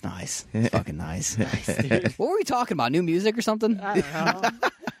it's nice. It's fucking nice. What were we talking about? New music or something? I don't know.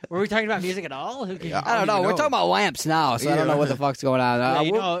 Were we talking about music at all? Who can, I don't know. even We're know. talking about lamps now, so I don't know what the fuck's going on. Yeah,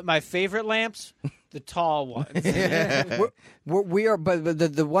 you we're- know, my favorite lamps, the tall ones. we are, but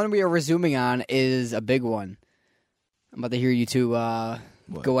the one we are resuming on is a big one. I'm about to hear you two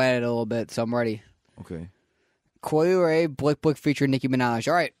go at it a little bit, so I'm ready. Okay. Coily Ray, Blick featuring Nicki Minaj.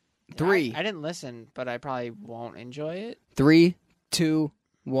 All right, 3, I didn't listen, but I probably won't enjoy it. 3, 2,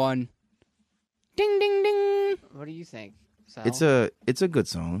 1. Ding ding ding. What do you think? Zell? It's a good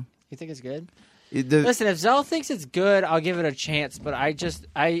song. You think it's good? The- Listen, if Zell thinks it's good, I'll give it a chance. But I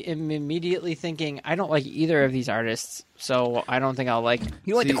am immediately thinking I don't like either of these artists, so I don't think I'll like.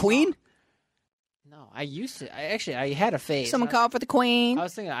 You like the See- Queen? No, I used to. I had a phase. Someone call for the Queen. I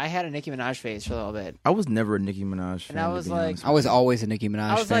was thinking I had a Nicki Minaj phase for a little bit. I was never a Nicki Minaj fan. I to was be like- honest I was always a Nicki Minaj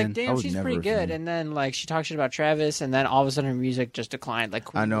I was fan. like, damn, I was she's never pretty a good. fan. And then like she talked shit about Travis, and then all of a sudden her music just declined. Like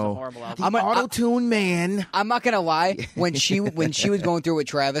Queen I know. was a horrible album. I'm a- auto-tune man. I'm not gonna lie. When she was going through with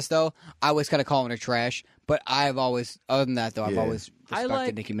Travis, though, I was kind of calling her trash. But I've always, other than that, though, I've Yeah. always I respected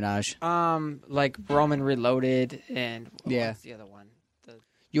like- Nicki Minaj. Like Roman Reloaded, and Yeah. what's the other one?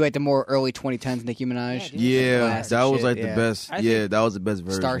 You like the more early 2010s Nicki Minaj? dude. Yeah, Classic that was shit, like yeah. the best. I Yeah, think that was the best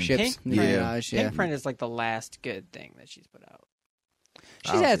version. Starships, Pink Nicki Print. Minaj. Yeah. Pink Print is like the last good thing that she's put out. I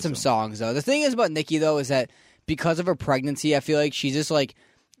She's don't had think some so. songs though. The thing is about Nicki though is that because of her pregnancy, I feel like she's just like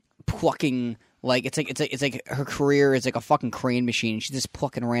plucking. Like it's like her career is like a fucking crane machine. She's just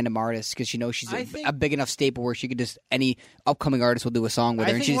plucking random artists because she knows she's I think- a big enough staple where she could just any upcoming artist will do a song with her.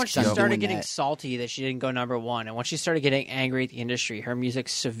 I and think she's once she just started doing getting that. salty that she didn't go number one, and once she started getting angry at the industry, her music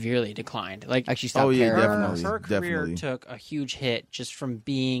severely declined. Like Like she stopped Oh, yeah, caring. definitely. her career definitely. took a huge hit just from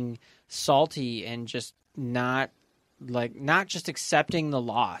being salty and just not just accepting the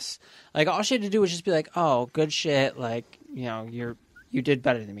loss. Like all she had to do was just be like, "Oh, good shit! Like you did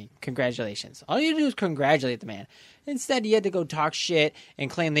better than me. Congratulations." All you had to do was congratulate the man. Instead, you had to go talk shit and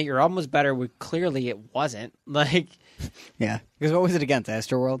claim that your album was better when clearly it wasn't. Like, Yeah, because what was it against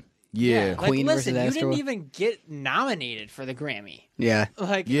Astroworld? Yeah. like Queen listen, versus you didn't Astro- even get nominated for the Grammy. Yeah.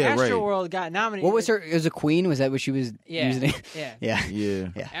 Like, Yeah, right. Astroworld got nominated. What was her? It was a Queen. Was that what she was Yeah, using? yeah. Yeah. Yeah. Yeah.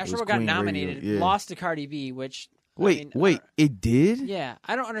 It was Astroworld got Queen nominated, Radio, yeah. lost to Cardi B, which Wait, I mean, it did? yeah,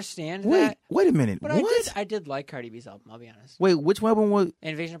 I don't understand Wait, that. wait a minute. But What? I did like Cardi B's album. I'll be honest. Wait, which album was?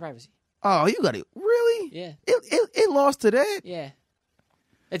 Invasion of Privacy. Oh, you got it. Really? Yeah, It lost to that. yeah.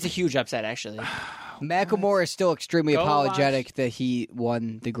 It's a huge upset, actually. Macklemore is still extremely Go apologetic that he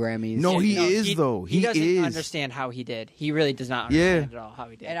won the Grammys. No, he is, though. He doesn't is. understand how he did. He really does not understand at all how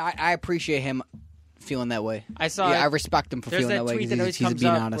he did. And I appreciate him feeling that way. I saw. I respect him for There's feeling that that way tweet that because always he's comes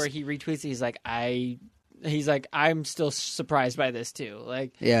being up honest. where he retweets. He's like, I'm still surprised by this too.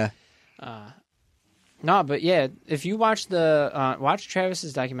 Like, Yeah. no, but yeah, if you watch watch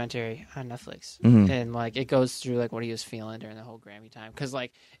Travis's documentary on Netflix, Mm-hmm. and like it goes through like what he was feeling during the whole Grammy time, because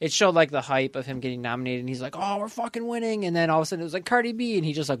like it showed like the hype of him getting nominated, and he's like, oh, we're fucking winning, and then all of a sudden it was like Cardi B, and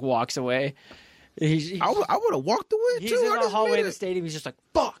he just like walks away. He's I would have walked away he's too. in I the just hallway made of the it. stadium. He's just like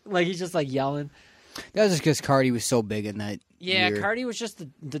fuck, like he's just like yelling. That was just because Cardi was so big in that Yeah, year. Cardi was just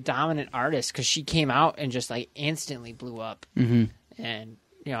the dominant artist because she came out and just like instantly blew up. Mhm. And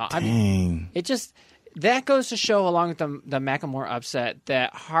you know, Dang. it just that goes to show, along with the Macklemore upset,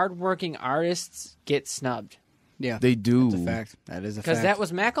 that hardworking artists get snubbed. Yeah. They do. That's a fact. That is a fact. Because that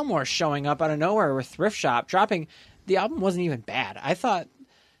was Macklemore showing up out of nowhere with Thrift Shop, dropping. The album wasn't even bad. I thought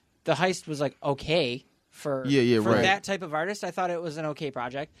The Heist was like okay for right. that type of artist. I thought it was an okay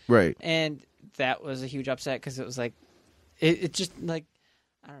project, Right. and that was a huge upset because it was like it just like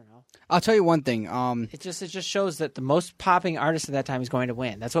I don't know. I'll tell you one thing. It just shows that the most popping artist at that time is going to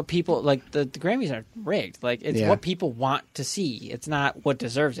win. That's what people like. The Grammys are rigged. Like it's Yeah. what people want to see. It's not what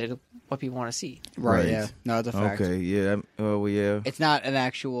deserves it. It's what people want to see. right. Right. Yeah. No, it's a fact. Okay. Yeah. Oh, yeah. It's not an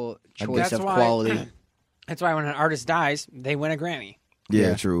actual choice That's of why- quality. That's why when an artist dies, they win a Grammy Yeah.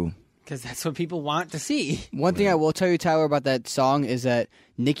 Yeah. True. because that's what people want to see. One thing I will tell you, Tyler, about that song is that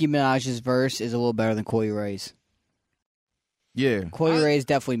Nicki Minaj's verse is a little better than Coi Ray's. Yeah. Coi Ray is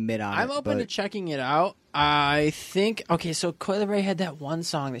definitely mid on I'm it. open to but checking it out. I think okay. So Coi Leray had that one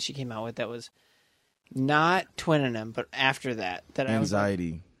song that she came out with that was not Twinning Them, but after that I was like,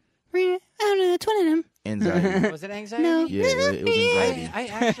 Anxiety. Anxiety. Anxiety. was it Anxiety? No. Yeah. It was anxiety. I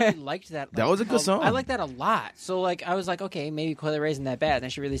actually liked that. That was a good song. I like that a lot. So like I was like, okay, maybe Coi Leray isn't that bad. And then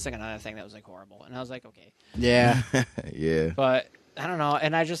she released like another thing that was like horrible, and I was like, okay, Yeah. Yeah. but I don't know.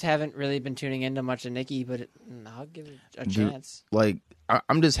 And I just haven't really been tuning into much of Nicki, but I'll give it a chance. Like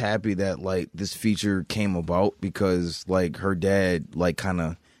I'm just happy that like this feature came about because like her dad like kind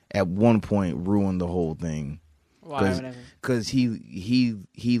of at one point ruined the whole thing Why? Whatever. because he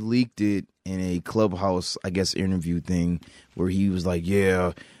leaked it in a Clubhouse I guess interview thing where he was like,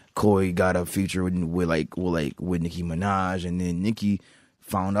 yeah, Coi got a feature with Nicki Minaj, and then Nicki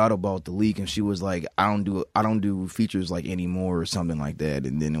found out about the leak and she was like, I don't do features like anymore or something like that,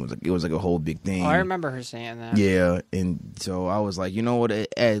 and then it was like a whole big thing. Oh, I remember her saying that. Yeah, and so I was like, you know what?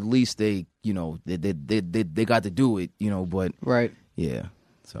 At least they, you know, they got to do it, you know. But Right. yeah,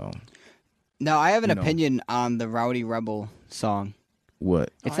 so Now, I have an You know. opinion on the Rowdy Rebel song.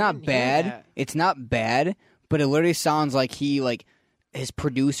 what? It's I not didn't hear bad. that. It's not bad, but it literally sounds like he his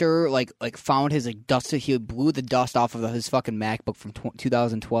producer like found his he blew the dust off of his fucking MacBook from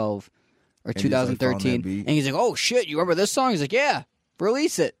 2012 or And he just, like, found that 2013, beat? and he's like, "Oh shit, you remember this song?" He's like, "Yeah,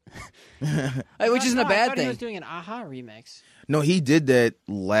 release it," which isn't a I bad thought He thing. was doing an Aha remix. No, he did that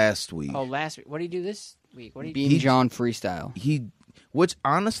last week. Oh, last week. What did he do this week? What did he Bean John freestyle. Which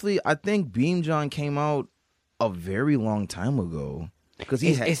honestly, I think Beam John came out a very long time ago because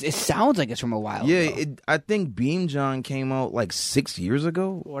It sounds like it's from a while ago. I think Beam John came out like 6 years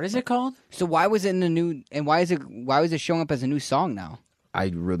ago. What is it called? So why was it in the new? And why is it showing up as a new song now? I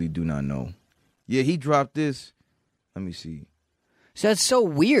really do not know. Yeah, he dropped this. Let me see. So that's so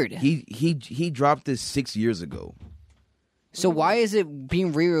weird. He dropped this 6 years ago. So why is it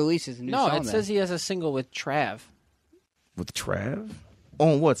being re-released as a new No, song? it says he has a single with Trav With Trav?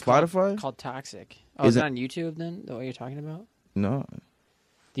 On what, Spotify? called Toxic. Oh, Is is it it- on YouTube then? The way you're talking about? No,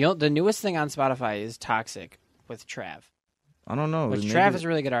 The newest thing on Spotify is Toxic with Trav. I don't know. Which Maybe- Trav is a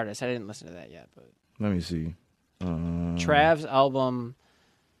really good artist. I didn't listen to that yet, but Let me see. Trav's album,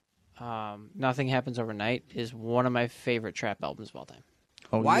 Nothing Happens Overnight, is one of my favorite trap albums of all time.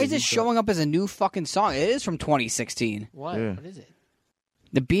 Oh, Why yeah, is it he's showing up as a new fucking song? It is from 2016. What? Yeah. What is it?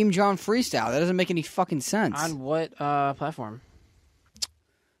 The Beam John freestyle. That doesn't make any fucking sense. On what platform?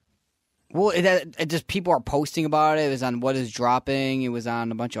 Well, it just people are posting about it. It was on What Is Dropping. It was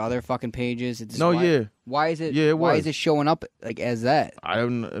on a bunch of other fucking pages. It's No, why, yeah. Why is it? Yeah, it why was. is it showing up like as that? I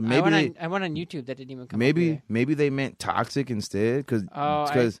don't know. I went on YouTube. That didn't even come up here. Maybe they meant Toxic instead because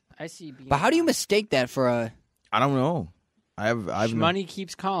Oh, I see. But how do you mistake that for a? I don't know. I've Money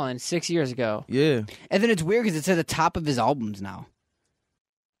Keeps Calling 6 years ago. Yeah, And then it's weird because it's at the top of his albums now.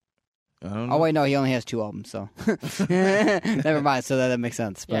 I don't know. Oh wait, no, he only has 2 albums, so never mind. So that makes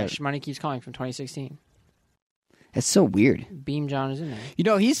sense. Yeah, But Money Keeps Calling from 2016. it's so weird. Beam John is in there. You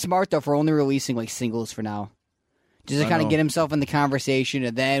know, he's smart though for only releasing like singles for now. just to I kind of know. get himself in the conversation,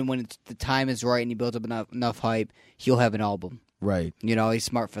 and then when the time is right and he builds up enough hype, he'll have an album. Right. You know, he's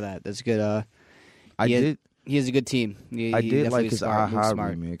smart for that. That's good. I He has- did. He has a good team. I did like his Aha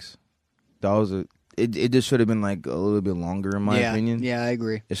remix. That was it just should have been like a little bit longer in my opinion. Yeah, I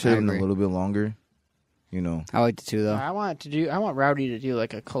agree. It should have I been a agree. little bit longer. You know. I liked it too, though. I want Rowdy to do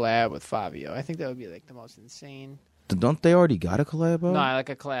like a collab with Fabio. I think that would be like the most insane. Don't they already got a collab album? No, like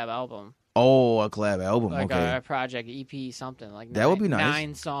a collab album, Oh, a collab album. like okay. a project EP, something like That would be nice.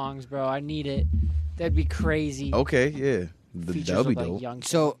 9 songs, bro. I need it. That'd be crazy. Okay, yeah. Features That would be with, like, dope. young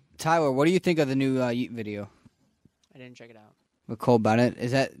So, Tyler, what do you think of the new Yeet video I didn't check it out. with Cole Bennett?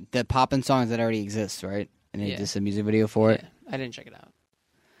 Is that the poppin' songs that already exists, right? And Yeah. it's just a music video for it? Yeah, I didn't check it out.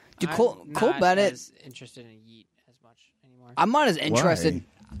 Dude, I'm Cole not Bennett, as interested in Yeet as much anymore. I'm not as interested.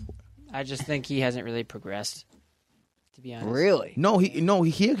 I just think he hasn't really progressed. To be honest, Really? No,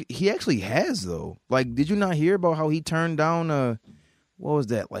 he actually has though. Like, did you not hear about how he turned down what was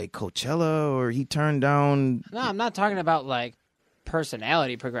that, like Coachella, or he turned down? No, I'm not talking about like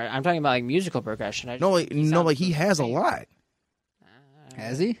personality progression. I'm talking about like musical progression. I just No, think like sounds he has a the same. lot.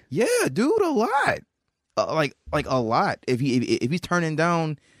 Has he? Yeah, dude, a lot. Like a lot. If he's turning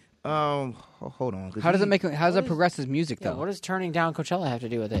down, hold on. 'cause How does he- it make? How does that is- progress his music Yeah, though? what does turning down Coachella have to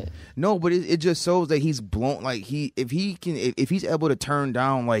do with it? No, but it just shows that he's blown. Like if he's able to turn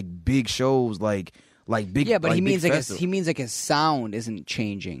down like big shows, like big. Yeah, but like, he big means like festivals. he means like his sound isn't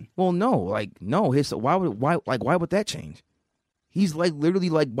changing. Well, no. His why would that change? He's like literally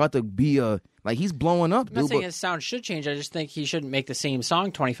like about to be he's blowing up, I'm not dude. saying But, his sound should change. I just think he shouldn't make the same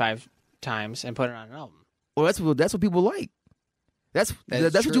song 25 times and put it on an album. well, that's what people like. That's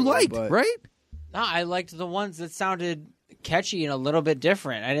what you true, liked, but- right? No, I liked the ones that sounded catchy and a little bit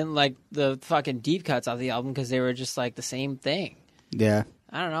different. I didn't like the fucking deep cuts off the album because they were just like the same thing. Yeah,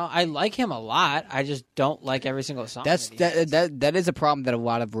 I don't know. I like him a lot. I just don't like every single song. that's that he has. that is a problem that a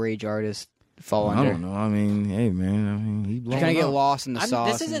lot of rage artists fall I under. don't know. I mean, hey man, he You blowing kind of get up. lost in the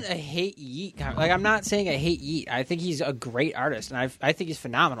sauce. This isn't a hate Yeet. Like I'm not saying I hate Yeet. I think he's a great artist, and I think he's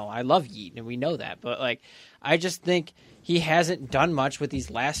phenomenal. I love Yeet, and we know that. But like, I just think he hasn't done much with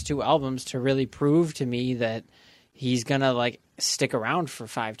these last 2 albums to really prove to me that he's gonna like stick around for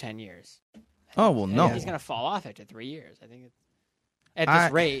 5-10 years. Oh well, I no. think he's gonna fall off after 3 years. I think at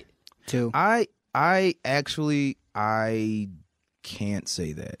this rate. too. I actually can't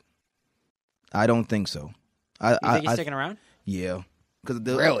say that. I don't think so. You think he's sticking around? Yeah.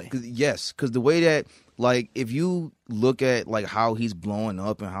 Really? Yes, because the way that, like, if you look at like how he's blowing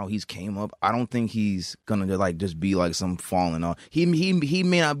up and how he's came up, I don't think he's gonna like just be like some falling off. He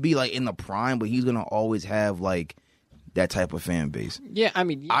may not be like in the prime, but he's gonna always have like that type of fan base. Yeah, I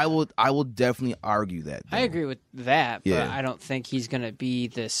mean, yeah, I will definitely argue that. I though. agree with that, but Yeah. I don't think he's going to be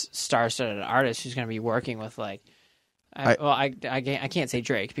this star-studded artist who's going to be working with like. I can't say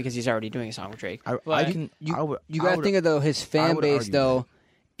Drake because he's already doing a song with Drake. I but can. You I would, you I gotta would- think of though his I fan would base argue though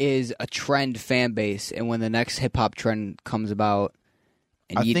is a trend fan base, and when the next hip hop trend comes about,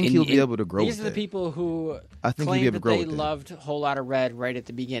 and I think he'll be able to grow. these are with the that. people who I think he'll claim be able that to grow they with that. loved Whole Lotta Red right at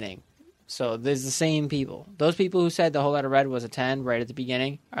the beginning. So there's the same people. Those people who said the Whole Lotta Red was a 10 right at the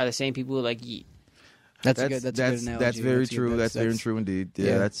beginning are the same people who like Yeet. That's a good analogy. That's very good. true. That's very true indeed.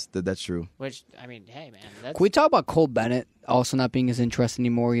 Yeah, yeah. that's true. Which I mean, hey man, that's, Can we talk about Cole Bennett also not being as interesting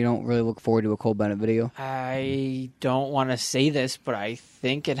anymore? You don't really look forward to a Cole Bennett video. I don't want to say this, but I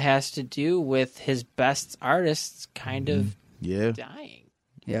think it has to do with his best artists kind of Yeah, dying.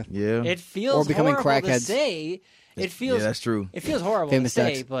 yeah. It feels Or becoming horrible to crackheads. say. It feels yeah, that's true. It feels horrible Famous to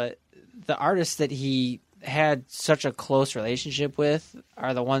say, Dex. but the artists that he had such a close relationship with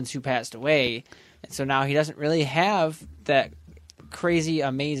are the ones who passed away, and so now he doesn't really have that crazy,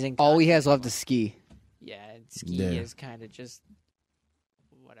 amazing. All he has content left is ski. Yeah, and Ski Yeah. is kind of just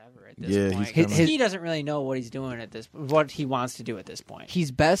whatever at this Yeah, point. he's kinda- Ski doesn't really know what he's doing at this, what he wants to do at this point.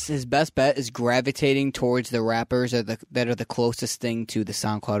 His best bet is gravitating towards the rappers that are the closest thing to the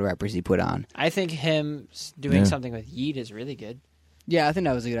SoundCloud rappers he put on. I think him doing Yeah. something with Yeet is really good. Yeah, I think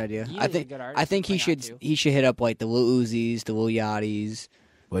that was a good idea. He I is a think good artist I think to he point should out to. he should hit up like the Lil Uzis, the Lil Yachty's.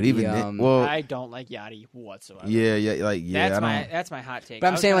 But even Yeah, then, well, I don't like Yachty whatsoever. yeah. That's my hot take. But I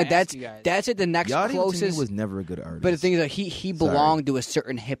I'm was saying gonna like ask you guys. that's at the next Yachty to me closest. was never a good artist. But the thing is that he belonged to a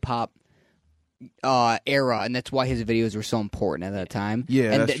certain hip hop era, and that's why his videos were so important at that time.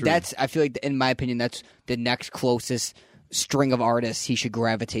 Yeah, and that's true. that's I feel like in my opinion that's the next closest string of artists he should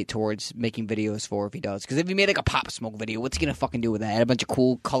gravitate towards making videos for if he does. Because if he made like a Pop Smoke video, what's he gonna fucking do with that? Add a bunch of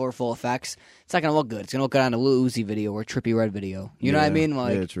cool, colorful effects. It's not gonna look good. It's gonna look good on a Lil Uzi video or a Trippie Red video. You know what I mean?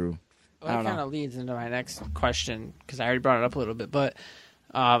 Like, yeah, true. I Well, don't that kind know. of leads into my next question because I already brought it up a little bit. But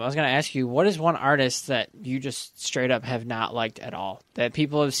I was going to ask you, what is one artist that you just straight up have not liked at all? That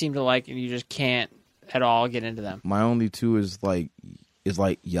people have seemed to like and you just can't at all get into them? My only two is Yachty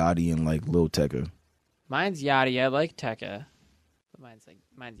and like Lil Tecca. Mine's Yachty. I like Tekka. But mine's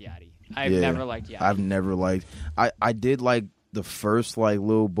Yachty. I've never liked Yachty. I've never liked. I did like the first like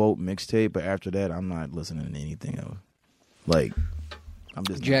Lil Boat mixtape, but after that, I'm not listening to anything else. Like, I'm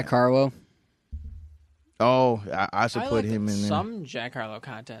just Jack not. Harlow. Oh, I should put like him in there. some Jack Harlow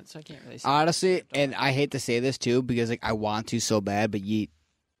content, so I can't really say Honestly, and I hate to say this too because like I want to so bad, but Yeet.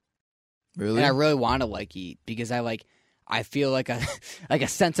 Really? And I really want to like Yeet because I feel like a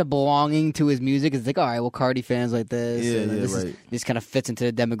sense of belonging to his music. It's like, all right, well, Cardi fans like this. Yeah, and this right. This kind of fits into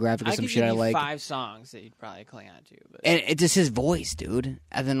the demographic of I some could shit give I you like. 5 songs that you'd probably cling on to. But And it's just his voice, dude.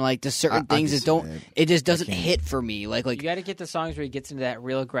 And then like there's certain I things just- that don't. It just doesn't can't. hit for me. Like you got to get the songs where he gets into that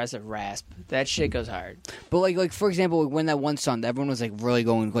real aggressive rasp. That shit goes hard. But like for example, when that one song, everyone was like really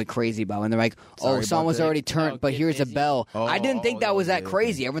going like crazy about, and they're like, "Oh, Sorry the song about was that. already turned, Oh, but Get here's a Busy. bell." I didn't think that was that yeah,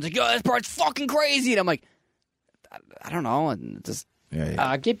 crazy. Everyone's like, "Yo, this part's fucking crazy," and I'm like, I don't know, and just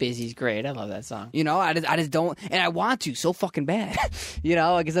Yeah. Get Busy's great. I love that song. you know, I just don't, and I want to so fucking bad, you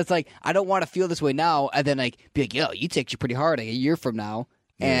know, because it's like I don't want to feel this way now, and then like be like, "Yo, you take you pretty hard like, a year from now,"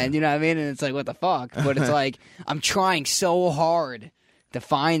 and you know what I mean, and it's like, what the fuck? But it's like I'm trying so hard to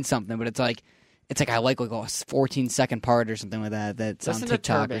find something, but it's like I like a 14-second part or something like that that's on Listen to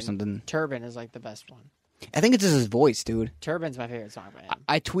TikTok Turban. or something. Turban is like the best one. I think it's just his voice, dude. Turban's my favorite song by him.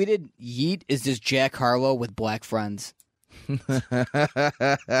 I tweeted Yeet is just Jack Harlow with black friends. You know,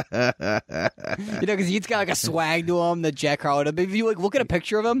 because Yeet's got like a swag to him that Jack Harlow. But if you like look at a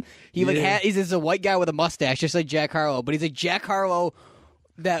picture of him, he like he's just a white guy with a mustache, just like Jack Harlow. But he's like Jack Harlow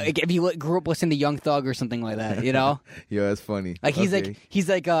that like, if he grew up listening to Young Thug or something like that, you know. Yeah, that's funny. Like he's Okay.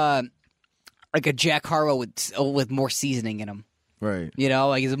 like a Jack Harlow with more seasoning in him. Right. You know,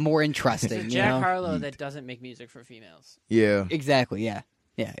 like he's more interesting. Jack you know? Harlow that doesn't make music for females. Yeah. Exactly. Yeah.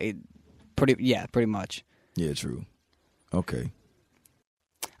 Yeah. Pretty much. Yeah, true. Okay.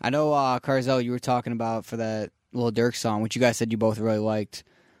 I know, Carzel, you were talking about for that Lil Durk song, which you guys said you both really liked.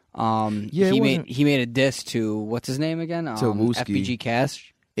 Yeah, he it made wasn't- a diss to what's his name again? Wooski. FBG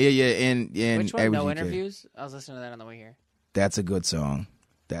Cash. Yeah, and Which one? No Everything Kid. Interviews? I was listening to that on the way here. That's a good song.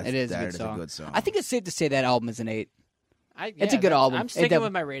 It is That a is good song. a good song. I think it's safe to say that album is an 8. It's a good album. I'm It sticking def-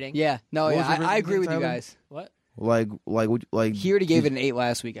 with my rating. Yeah, no, What yeah, was your I rating agree with again, you Tyler? guys. What? like He already gave it an 8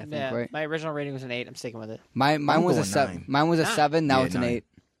 last week, I think, Yeah, right? my original rating was an 8. I'm sticking with it. Mine was a going 7. 9. Mine was a 7. Now Yeah, it's an 9. 8.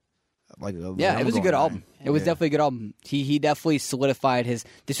 like Yeah, I'm it was a going good 9. album. It was Yeah. definitely a good album. He definitely solidified his.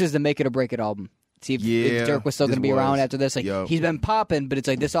 This was the make it or break it album. See if Yeah, Dirk was still this going to be around was. after this. Like Yup. he's been popping, but it's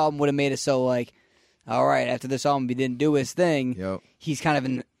like this album would have made it so like, all right, after this album he didn't do his thing. Yep. He's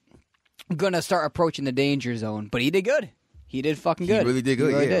kind of gonna start approaching the danger zone. But he did good. He did fucking good. He really did good.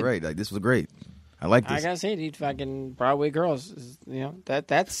 He really Yeah, did. right. Like this was great. I like I this. gotta say, dude, fucking Broadway Girls.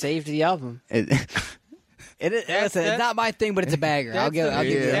 That saved the album. It is. Listen, it's not my thing, but it's a bagger. I'll give you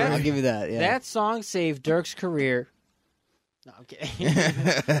yeah. that. I'll give you that. Yeah. That song saved Dirk's career. No, I'm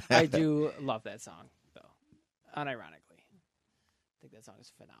kidding. I do love that song, though. Unironically, I think that song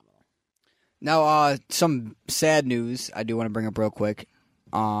is phenomenal. Now, some sad news I do want to bring up real quick.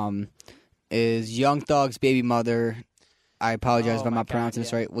 Is Young Thug's baby mother? I apologize Oh if I'm my not pronouncing God,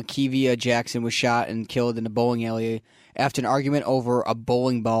 this yeah. right. Wakivia Jackson was shot and killed in a bowling alley after an argument over a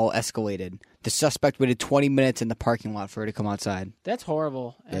bowling ball escalated. The suspect waited 20 minutes in the parking lot for her to come outside. That's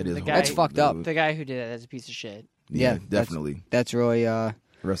horrible. And That is the horrible. guy, That's fucked up. The guy who did it is a piece of shit. Yeah, that's- definitely. That's really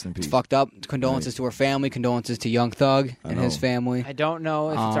Rest in peace. it's fucked up. Condolences to her family. Condolences to Young Thug and his know. family. I don't know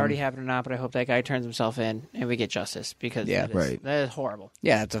if it's Um, already happened or not, but I hope that guy turns himself in and we get justice because Yeah. Right. that is horrible.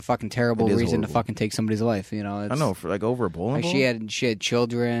 Yeah, it's a fucking terrible It is reason to horrible. fucking take somebody's life. You know, it's, I know for like over a bowling Like ball. she had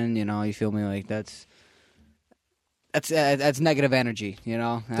children. You know, you feel me? Like that's negative energy. You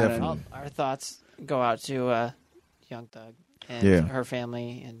know, I don't- Definitely. Well, our thoughts go out to Young Thug and Yeah. her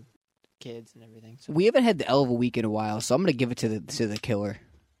family and kids and everything. So We haven't had the L of the week in a while, so I'm gonna give it to the killer.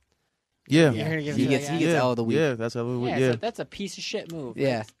 Yeah. You're gonna give He it to gets that guy? he gets L of the week. Yeah, that's L of the week. Yeah, Yeah, that's a piece of shit move.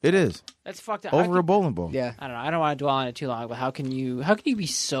 Yeah, it is That's fucked up. over a bowling ball. yeah. I don't know. I don't want to dwell on it too long, but how can you be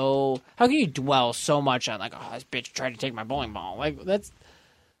so? How can you dwell so much on like, oh, this bitch tried to take my bowling ball? Like that's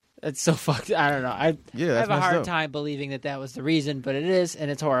so fucked. I don't know. I Yeah, have that's a messed hard up. time believing that was the reason, but it is, and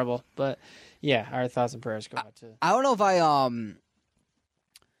it's horrible. But yeah, our thoughts and prayers go out to. I don't know if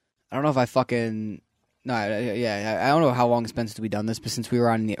I fucking no. I don't know how long it's been since we done this, but since we were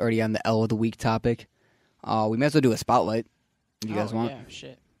already on the L of the week topic, we may as well do a spotlight. If you guys want? Yeah,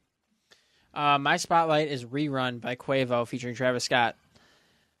 shit. My spotlight is "Rerun" by Quavo featuring Travis Scott.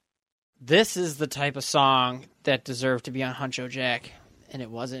 This is the type of song that deserved to be on Huncho Jack, and it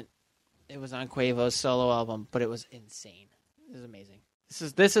wasn't. It was on Quavo's solo album, but it was insane. It was amazing.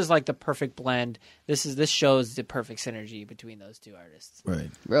 This is like the perfect blend. This shows the perfect synergy between those two artists. Right.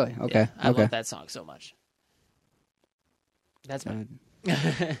 Really? Okay. Yeah, I okay. love that song so much. That's my.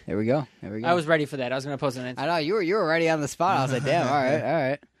 There we go. There we go. I was ready for that. I was going to post an answer. I know you were already on the spot. I was like, damn. All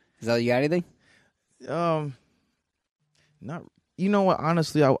right. Is that you got anything? Not. You know what?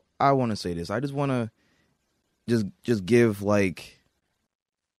 Honestly, I want to say this. I just want to just give like.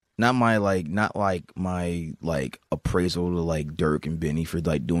 Not my appraisal to like Dirk and Benny for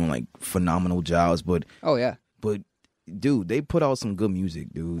like doing like phenomenal jobs, but Oh yeah. but dude, they put out some good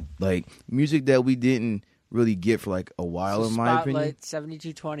music, dude. Like music that we didn't really get for like a while, in my opinion. Spotlight,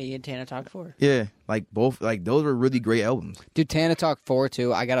 7220 and Tana Talk 4. Yeah, like both, like those were really great albums. Dude, Tana Talk 4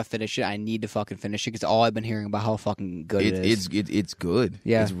 too. I gotta finish it. I need to fucking finish it because all I've been hearing about how fucking good it is. It's good.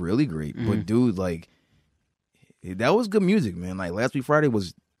 Yeah. It's really great. But dude, like that was good music, man. Like Last Week Friday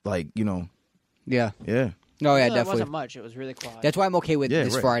was like, you know, Yeah. yeah. No, yeah, It definitely. wasn't much. It was really quiet. That's why I'm okay with Yeah,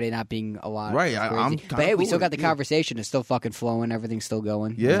 this right. Friday not being a lot. Right, It's I'm crazy. kinda But hey, we cool still with got it, the yeah. conversation. It's still fucking flowing. Everything's still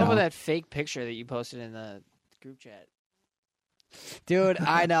going. Yeah. Some of that fake picture that you posted in the group chat. Dude,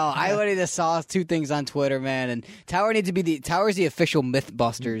 I know. I already just saw two things on Twitter, man. And Tower's the official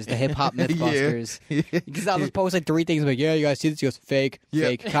Mythbusters, the hip hop Mythbusters. Because I'll just post like three things, like, yeah, you guys see this? He goes, fake,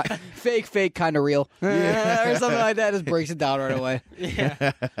 Yeah. fake, kind of real, or something like that. Just breaks it down right away.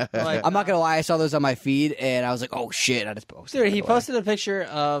 Yeah. Like, I'm not gonna lie, I saw those on my feed, and I was like, oh shit, I just posted. dude, it he right away. posted a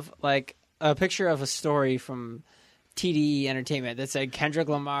picture of a story from TDE Entertainment that said Kendrick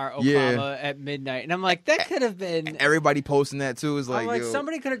Lamar Obama Yeah. at midnight, and I'm like, that could have been. Everybody posting that too is like, I'm like, yo.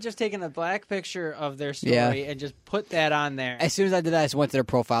 somebody could have just taken a black picture of their story Yeah. and just put that on there. As soon as I did that, I just went to their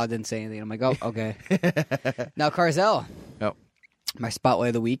profile, didn't say anything. I'm like, oh, okay. Now, Carzell, Yep. my spotlight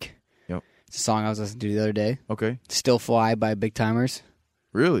of the week. Yep. It's a song I was listening to the other day. Okay. Still Fly by Big Timers.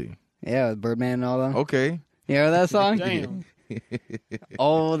 Really? Yeah, with Birdman and all that. Okay. You hear that song? Damn.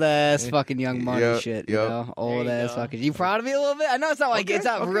 Old ass fucking Young Money Yep, shit. You yep. know, old There you ass go. fucking. You proud of me a little bit? I know it's not like Okay, it's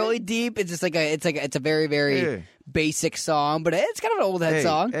not okay. really deep. It's just it's a very Yeah. basic song, but it's kind of an old head Hey,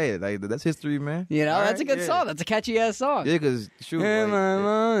 song. hey, like, that's history, man. You know, All that's a right, good yeah. song. That's a catchy ass song. Yeah, because shoot, In my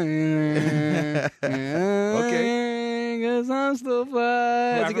like, mind. Okay. Cause I'm still fly. It's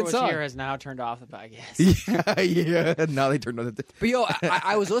a Whoever good was song. here has now turned off the podcast. yeah. Now they turned on the. But yo,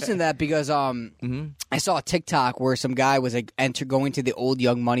 I was listening to that because I saw a TikTok where some guy was like going to the old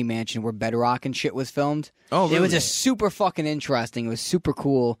Young Money mansion where Bedrock and shit was filmed. Oh, It was really? just super fucking interesting. It was super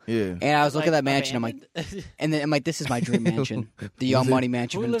cool. Yeah. And I was looking at that Like, mansion. I'm like, abandoned? and then I'm like, this is my dream mansion, the Young Money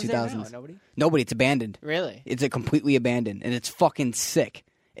mansion Who from the lives there now? 2000s. Nobody? Nobody. It's abandoned. Really? It's completely abandoned, and it's fucking sick.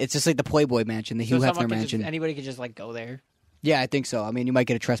 It's just like the Playboy mansion, the So Hugh Hefner someone could mansion. just, anybody could just like go there. Yeah, I think so. I mean, you might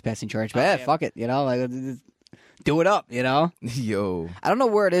get a trespassing charge, but Oh, yeah, yeah. fuck it. You know, like do it up. You know. Yo. I don't know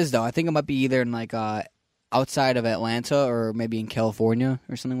where it is though. I think it might be either in like outside of Atlanta or maybe in California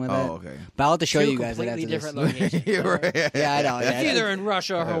or something like that. Oh, okay. But I'll have to show Two you guys. completely after this. different locations. Yeah, right. Yeah, I know. It's Yeah, either in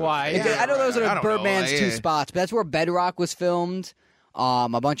Russia or Hawaii. I know those I are don't Birdman's know, two yeah. spots, but that's where Bedrock was filmed.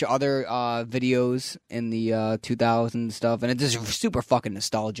 A bunch of other videos in the 2000s stuff, and it's just super fucking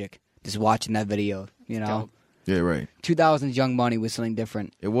nostalgic. Just watching that video, you know. Dope. Yeah, right. 2000s Young Money was something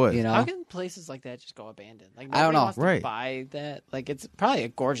different. It was. You know. How can places like that just go abandoned? Like I don't nobody know. wants to Right. buy that. Like it's probably a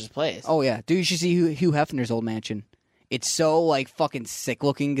gorgeous place. Oh yeah, dude, you should see Hugh Hefner's old mansion. It's so like fucking sick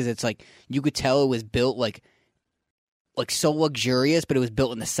looking because it's like you could tell it was built like so luxurious, but it was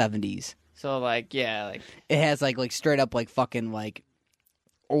built in the 70s. So like yeah, like It has like straight up like fucking like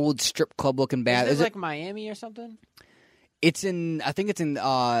old strip club looking bath. is it like Miami or something? It's in, I think it's in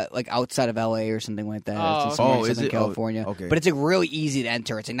like outside of LA or something like that. Oh, It's in somewhere okay. in Oh, is Southern it? Oh, California. okay. But it's like really easy to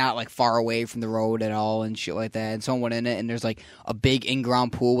enter. It's like not like far away from the road at all and shit like that. And someone went in it and there's like a big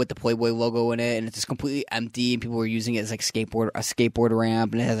in-ground pool with the Playboy logo in it, and it's just completely empty, and people were using it as like a skateboard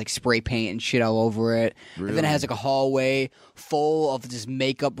ramp, and it has like spray paint and shit all over it. And then it has like a hallway full of just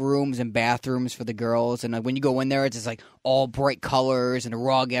makeup rooms and bathrooms for the girls, and like when you go in there, it's just like all bright colors and a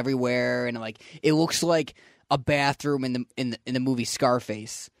rug everywhere, and like it looks like a bathroom in the movie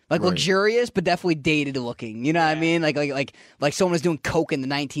Scarface, like Right. luxurious but definitely dated looking. You know what I mean? Like someone was doing coke in the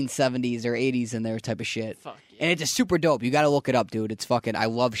 1970s or 80s in there type of shit. Fuck yeah. And it's just super dope. You got to look it up, dude. It's fucking. I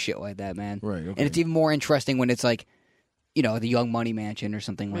love shit like that, man. Right, okay. And it's even more interesting when it's like, you know, the Young Money Mansion or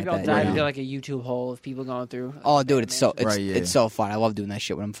something Maybe like I'll that. dive you know? into like a YouTube hole of people going through. Oh, dude, it's so Right, yeah. it's so fun. I love doing that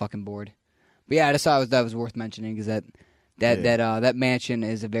shit when I'm fucking bored. But yeah, I just thought that was worth mentioning because that mansion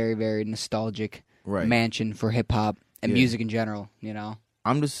is a very very nostalgic Right. mansion for hip hop and Yeah. music in general. You know,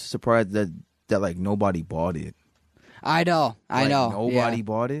 I'm just surprised that like nobody bought it. I know. Nobody yeah.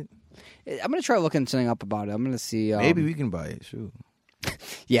 bought it. I'm gonna try looking something up about it. I'm gonna see. Maybe we can buy it. Shoot.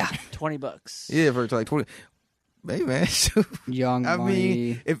 Yeah, $20. Yeah, for like 20. Hey man, Young I Money.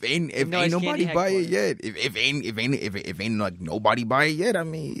 mean, if ain't Noise nobody Candy buy it headquarters. yet, if ain't like nobody buy it yet, I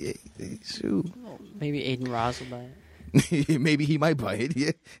mean, shoot, Maybe Aiden Ross will buy it. maybe he might buy it.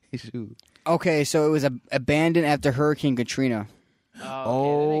 Yeah, shoot. Okay, so it was abandoned after Hurricane Katrina.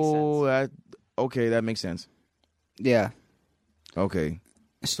 Oh, that makes sense. Yeah. Okay,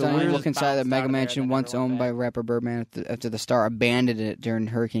 Stunning where's look inside the bounced Mega out of there, Mansion then once never went owned by back? rapper Birdman after the star abandoned it during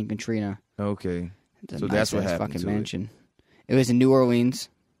Hurricane Katrina. okay, It's a So that's what nice-ass happened fucking to it. mansion. It was in New Orleans.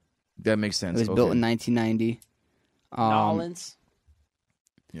 that makes It sense. was okay. built in 1990. Nolans.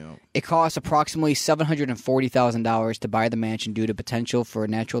 Yeah. It cost approximately $740,000 to buy the mansion due to potential for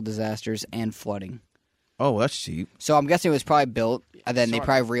natural disasters and flooding. Oh, that's cheap. So I'm guessing it was probably built, and then they Sort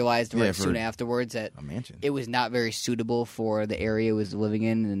probably realized Yeah, right for soon afterwards that A mansion. it was not very suitable for the area it was living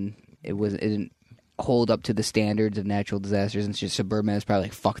in, and it didn't hold up to the standards of natural disasters. And just Birdman is probably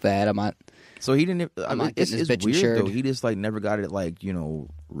like, "Fuck that! I'm not." So he didn't. I'm not It's getting this bitch weird insured. though. He just like never got it like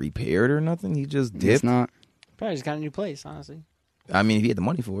repaired or nothing. He just It's dipped. not. Probably just got a new place, honestly. I mean, if he had the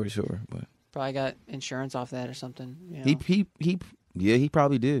money for it, sure, but Probably got insurance off that or something. You know? he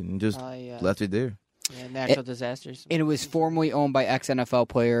probably did and just Probably, left it there. yeah, natural disasters. It was formerly owned by ex-NFL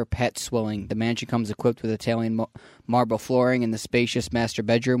player Pat Swilling. The mansion comes equipped with Italian marble flooring and the spacious master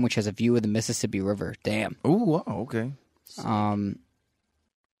bedroom, which has a view of the Mississippi River. Damn. Oh wow, okay.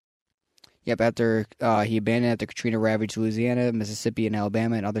 Yep. After he abandoned after Katrina ravaged Louisiana, Mississippi, and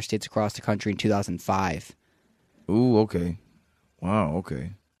Alabama, and other states across the country in 2005. Ooh, okay. Wow,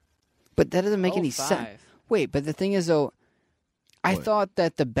 okay. But that doesn't make any 05. sense. Wait, but the thing is, though, I What? thought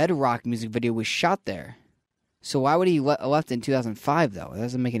that the Bedrock music video was shot there. So why would he left in 2005, though? It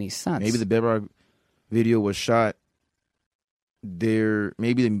doesn't make any sense. Maybe the Bedrock video was shot there.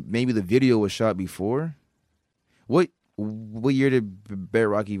 Maybe the video was shot before. What year did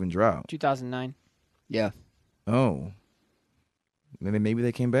Bedrock even drop? 2009. Yeah. Oh, then maybe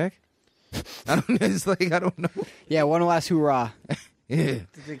they came back. I don't know. It's like I don't know. Yeah, one last hoorah. Yeah,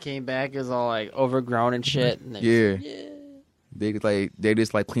 They came back, it was all like overgrown and shit. And yeah. They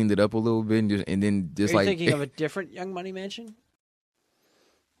just cleaned it up a little bit and then Are just you like thinking of a different Young Money mansion?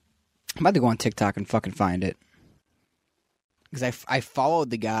 I'm about to go on TikTok and fucking find it. Because I followed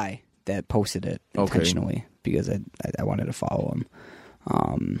the guy that posted it Okay. intentionally because I wanted to follow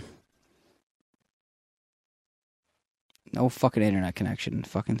him. No fucking internet connection.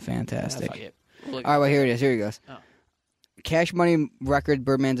 Fucking fantastic. Fuck it. Look, All right, well, here it is. Here he goes. Oh. Cash Money record,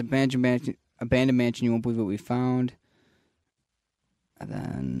 Birdman's abandoned mansion. You won't believe what we found. And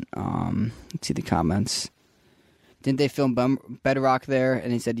then, let's see the comments. Didn't they film Bedrock there?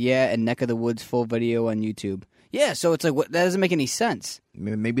 And he said, yeah, and Neck of the Woods full video on YouTube. Yeah, so it's like, what? That doesn't make any sense.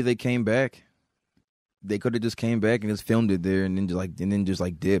 maybe they came back. They could have just came back and just filmed it there and then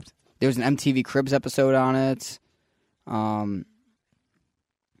just dipped. There was an MTV Cribs episode on it.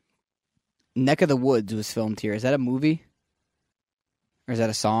 Neck of the Woods was filmed here. Is that a movie? Or is that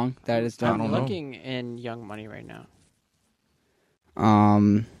a song that I just I don't don't I'm know. looking in Young Money right now.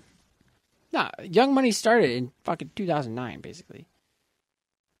 know? Nah, Young Money started in fucking 2009, basically.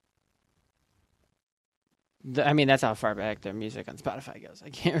 I mean, that's how far back their music on Spotify goes. I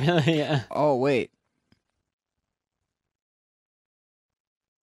can't really. Oh, wait.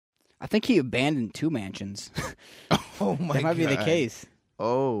 I think he abandoned 2 mansions. Oh my god, That might be the case.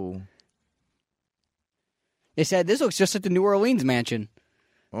 Oh, They said, this looks just like the New Orleans mansion.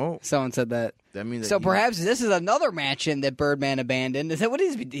 oh, Someone said that. that means So that perhaps this is another mansion that Birdman abandoned. Is that what it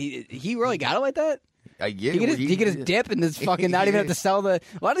is? He really got it like that? yeah, He could just dip and just fucking not even have to sell the...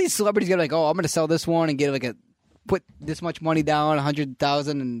 A lot of these celebrities get like, oh, I'm going to sell this one and get like put this much money down,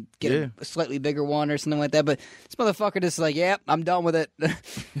 100,000, and get a slightly bigger one or something like that. But this motherfucker just like, yeah, I'm done with it.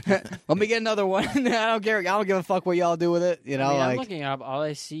 Let me get another one. I don't care. I don't give a fuck what y'all do with it. You know, I mean, I'm like... looking up. All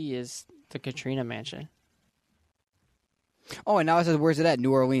I see is the Katrina mansion. Oh, and now it says, where's it at?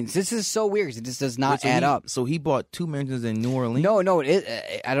 New Orleans. This is so weird. It just does not add up. So he bought 2 mansions in New Orleans. No,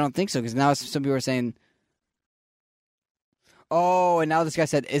 I don't think so, because now some people are saying, oh, and now this guy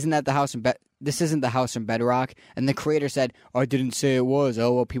said, isn't that the house from this isn't the house from Bedrock? And the creator said, oh, I didn't say it was.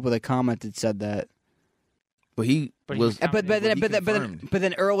 Oh, well, people that commented said that. but he But he was. was But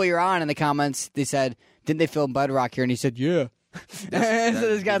then earlier on in the comments, they said, didn't they film Bedrock here? And he said, yeah. So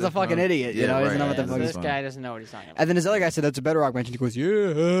this guy's a that's fucking fine. idiot, you Yeah, know? He doesn't know right, what the yeah, fuck that's he's... This fine. guy doesn't know what he's talking about. And then this other guy said, that's a Bedrock mansion. He goes,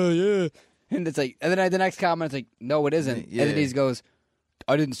 yeah. And it's like, and then the next comment is like, no, it isn't. Yeah. And then he goes,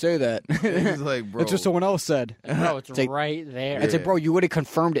 I didn't say that. He's like, bro. It's just someone else said. Bro, it's like- right there. It's like, bro, you would have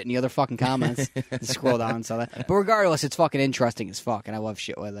confirmed it in the other fucking comments. Scroll down and saw that. But regardless, it's fucking interesting as fuck, and I love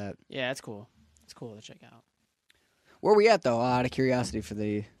shit like that. Yeah, it's cool. It's cool to check out. Where are we at, though, out of curiosity for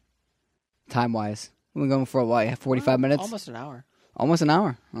the time-wise? We're going for, what, 45 minutes? Almost an hour. Almost an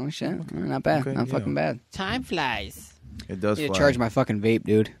hour. Oh, shit. Not bad. Okay, Not yeah. fucking bad. Time flies. It does You fly. charge my fucking vape,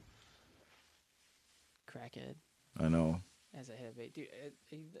 dude. Crackhead. I know. As I hit a vape. Dude,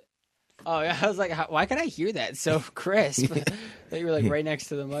 oh, yeah. I was like, why can I hear that so crisp? That you were like right next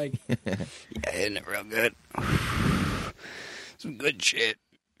to the mic. Yeah, isn't it real good? Some good shit.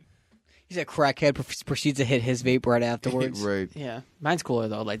 He's a crackhead, proceeds to hit his vape right afterwards. Right. Yeah. Mine's cooler,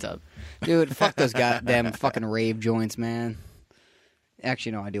 though. It lights up. Dude, fuck those goddamn fucking rave joints, man.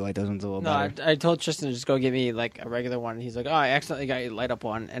 Actually, no, I do like those ones a little No, better. I told Tristan to just go get me like a regular one. He's like, oh, I accidentally got you a light up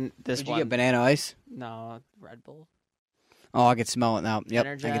one. And this Did one. you get banana ice? No, Red Bull. Oh, I could smell it now. Yep, I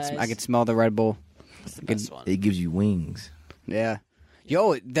Energize. could smell the Red Bull. It's the Good- best one. It gives you wings. Yeah.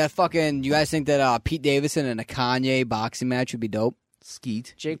 Yo, that fucking, you guys think that Pete Davidson in a Kanye boxing match would be dope?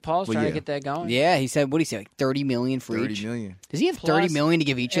 Skeet. Jake Paul's Well, trying yeah. to get that going. Yeah, he said, what did he say, like 30 million for 30 each? million. Does he have Plus- 30 million to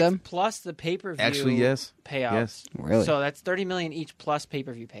give each of them? Plus the pay-per-view Actually, yes. payouts. Yes. Really? So that's 30 million each plus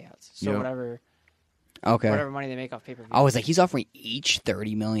pay-per-view payouts. So Yeah. whatever Okay. money they make off pay-per-view. I was like, he's offering each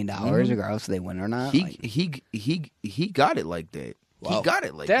 $30 million, regardless if they win or not. Like, He got it like that. Wow. He got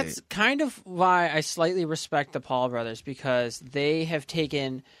it like That's that. kind of why I slightly respect the Paul brothers, because they have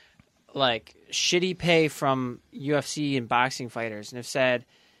taken like shitty pay from UFC and boxing fighters and have said,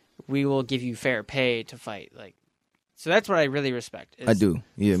 we will give you fair pay to fight. Like, so that's what I really respect. I do.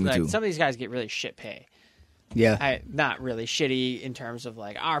 Yeah, me like, too. Some of these guys get really shit pay. yeah. Not really shitty in terms of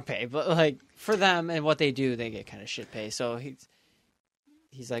like our pay, but like for them and what they do, they get kind of shit pay. So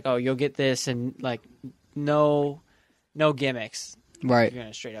he's like, oh, you'll get this, and like no gimmicks. Right. You're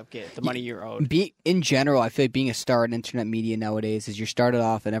gonna straight up get the money you're owed. In general, I feel like being a star in internet media nowadays is you're started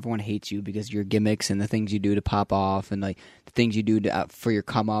off and everyone hates you because your gimmicks and the things you do to pop off and like the things you do to, for your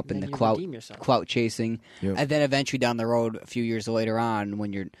come up and then the you redeem yourself. clout chasing. Yep. And then eventually down the road, a few years later on,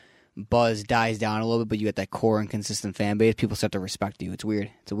 when your buzz dies down a little bit, but you get that core and consistent fan base, people start to respect you. It's weird.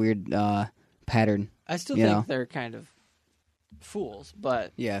 It's a weird pattern. I still you think know. they're kind of fools,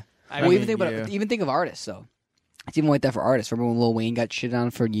 but Yeah. I well, mean, even think of artists though. It's even like that for artists. Remember when Lil Wayne got shit on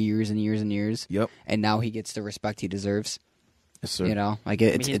for years and years and years? Yep. And now he gets the respect he deserves. Yes, sir. You know, like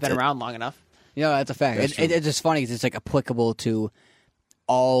he's been around long enough. Yeah, that's a fact. That's true. It's just funny because it's like applicable to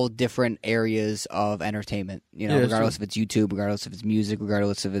all different areas of entertainment. You know, Yeah, that's regardless if it's YouTube, regardless if it's music,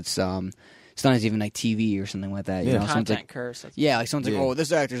 regardless if it's sometimes even like TV or something like that. You Yeah. know, someone's Content like, curse. That's yeah, like someone's like, Yeah. oh,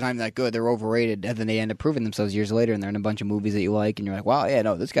 this actor's not even that good. They're overrated, and then they end up proving themselves years later, and they're in a bunch of movies that you like, and you're like, wow, yeah,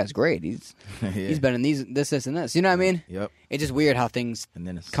 no, this guy's great. He's been in this, and this. You know what I mean? Yep. It's just weird how things And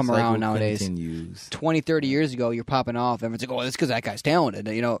then come around nowadays. Continues. 20, 30 years ago, you're popping off. Everyone's like, oh, that's because that guy's talented.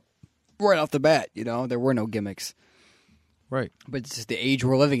 You know, right off the bat, you know, there were no gimmicks. Right. But it's just the age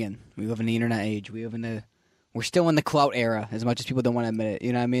we're living in. We live in the internet age. We're still in the clout era, as much as people don't want to admit it.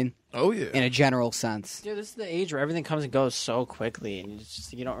 You know what I mean? Oh yeah. In a general sense. Dude, this is the age where everything comes and goes so quickly, and it's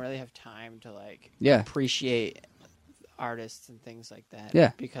just you don't really have time to like Yeah. appreciate artists and things like that.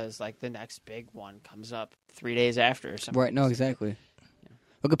 Yeah. because like the next big one comes up 3 days after or something. Right? No, exactly.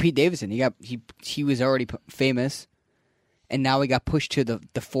 Look at Pete Davidson. He was already famous, and now he got pushed to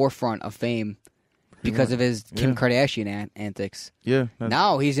the forefront of fame because of his Kim Yeah. Kardashian antics. Yeah.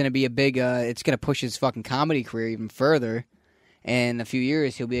 Now he's going to be a big. It's going to push his fucking comedy career even further. And in a few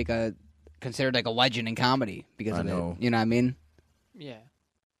years, he'll be like considered like a legend in comedy because I of know. it. You know what I mean? Yeah.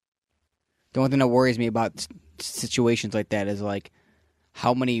 The only thing that worries me about situations like that is like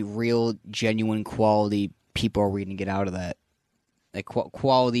how many real, genuine, quality people are we going to get out of that? Like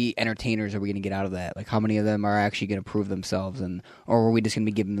quality entertainers are we going to get out of that? Like how many of them are actually going to prove themselves, or are we just going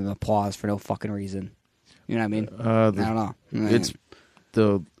to be giving them applause for no fucking reason? You know what I mean? I don't know.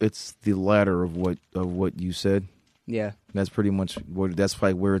 It's the latter of what you said. Yeah, That's pretty much that's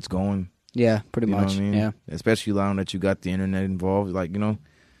probably where it's going. yeah, pretty You know much. what I mean? Yeah, Especially now that you got the internet involved, like, you know.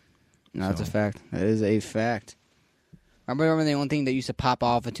 no, that's a So. fact. That is a fact. I remember the only thing that used to pop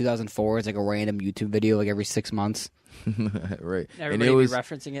off in 2004 is like a random YouTube video like every 6 months. Right. Everybody and it was be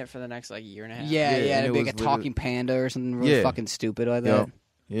referencing it for the next like year and a half. Yeah, Yeah, and it'd it be was like a talking panda or something really Yeah. fucking stupid like that.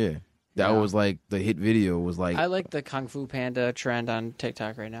 yeah. That Yeah. was like the hit video was like I like the Kung Fu Panda trend on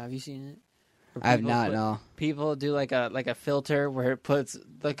TikTok right now. Have you seen it? Where I have people not. put- No. People do like a filter where it puts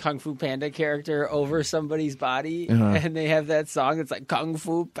the Kung Fu Panda character over somebody's body, and they have that song. It's like Kung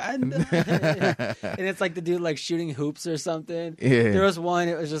Fu Panda, and it's like the dude like shooting hoops or something. Yeah. There was one.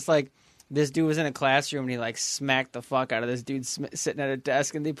 It was just like this dude was in a classroom and he like smacked the fuck out of this dude sitting at a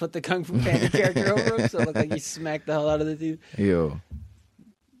desk, and they put the Kung Fu Panda character over him, so it looked like he smacked the hell out of the dude. yo.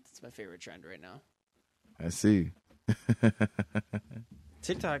 It's my favorite trend right now. I see.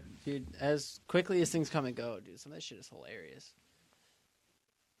 TikTok, dude, as quickly as things come and go, dude, some of that shit is hilarious.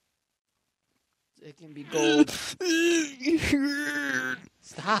 It can be gold.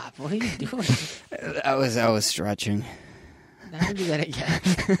 Stop. What are you doing? I was stretching. Never do that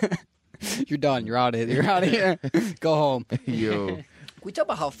again. You're done. You're out of here. You're out of here. Go home. Yo. Can we talk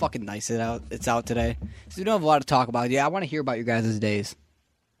about how fucking nice it's out today? So we don't have a lot to talk about. Yeah, I want to hear about your guys' days.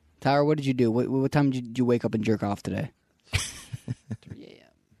 Tyler, what did you do? What time did you wake up and jerk off today? 3 a.m.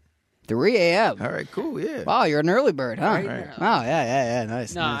 3 a.m. All right, cool, yeah. Wow, you're an early bird, huh? Right. Wow, yeah.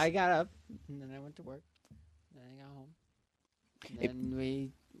 Nice. No, nice. I got up, and then I went to work. Then I got home. And then we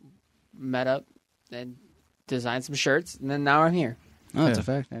met up and designed some shirts, and then now I'm here. Oh, that's a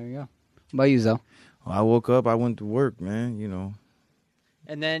fact. There you go. What about you, Zoe? Well, I woke up, I went to work, man, you know.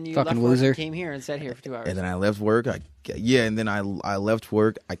 And then you Fucking left work loser. and came here and sat here for 2 hours. And then I left work. And then I left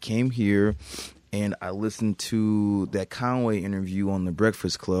work. I came here, and I listened to that Conway interview on the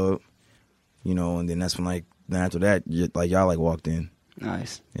Breakfast Club, you know. And then that's when then after that, y'all walked in.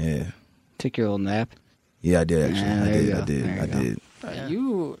 Nice. Yeah, Took your little nap. yeah, I did actually. Yeah, I there you did. go. I did. There you I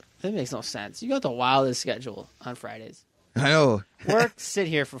go. did. That makes no sense. You got the wildest schedule on Fridays. I know. Work, sit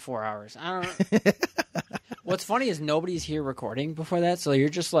here for 4 hours. I don't. What's funny is nobody's here recording before that, so you're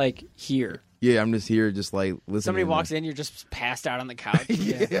just here. Yeah, I'm just here, just listening. Somebody walks in, you're just passed out on the couch.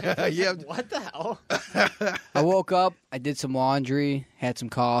 Yeah. What the hell? I woke up, I did some laundry, had some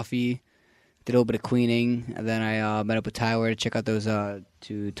coffee, did a little bit of cleaning, and then I met up with Tyler to check out those,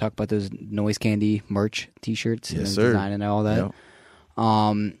 to talk about those Noise Candy merch T-shirts. Yes, and sir. Design and all that.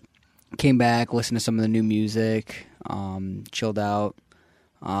 Yep. Came back, listened to some of the new music, chilled out,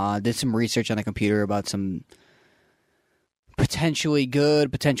 did some research on the computer about some potentially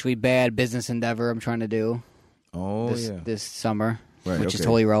good, potentially bad business endeavor I'm trying to do this summer, Right, which is okay.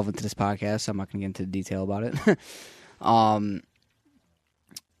 totally relevant to this podcast, so I'm not going to get into detail about it.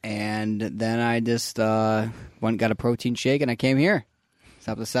 And then I just went and got a protein shake, and I came here.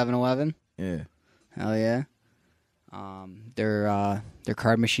 Stopped at 7-Eleven. Yeah. Hell yeah. Their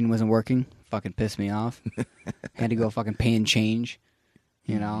card machine wasn't working. Fucking pissed me off. Had to go fucking pay and change.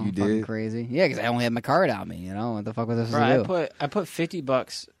 You know, You fucking did? crazy. Yeah, because I only had my card on me. You know, what the fuck was I supposed to do? I put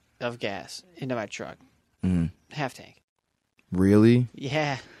 $50 of gas into my truck, half tank. Really?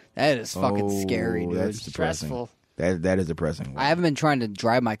 Yeah, That is fucking scary, dude. That's depressing. stressful. That is depressing. I haven't been trying to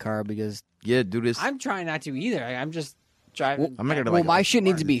drive my car because Yeah, do this. I'm trying not to either. I'm just driving. I'm not gonna well, like my a shit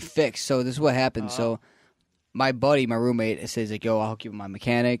needs to car. be fixed. So this is what happened. So my buddy, my roommate, says like, "Yo, I'll hook you with my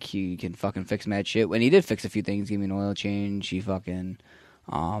mechanic. He can fucking fix mad shit." When he did fix a few things, give me an oil change. He fucking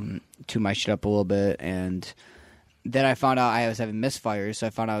tuned my shit up a little bit, and then I found out I was having misfires. So I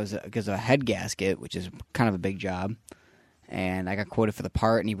found out it was because of a head gasket, which is kind of a big job. And I got quoted for the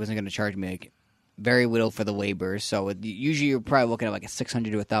part, and he wasn't going to charge me like very little for the labor. So usually you're probably looking at like $600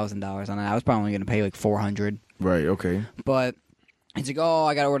 to $1,000 on it. I was probably only going to pay like $400. Right. Okay. But he's like, "Oh,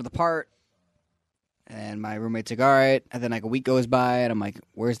 I got to order the part." And my roommate's like, "All right." And then like a week goes by, and I'm like,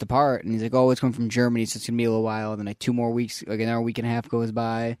 "Where's the part?" And he's like, "Oh, it's coming from Germany, so it's going to be a little while." And then like 2 more weeks, like another week and a half goes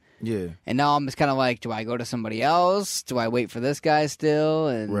by. Yeah. And now I'm just kind of like, do I go to somebody else? Do I wait for this guy still?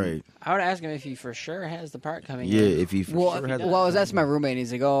 And Right. I would ask him if he for sure has the part coming Yeah. in. If he for Well, sure has I was asking my roommate, and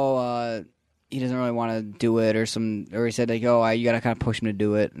he's like, "Oh, he doesn't really want to do it," or he said like, "Oh, you got to kind of push him to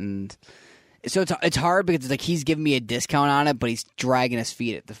do it." And so it's hard because it's like he's giving me a discount on it, but he's dragging his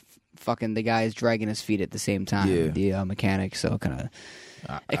feet at the guy is dragging his feet at the same time. Yeah. The mechanic, so it kind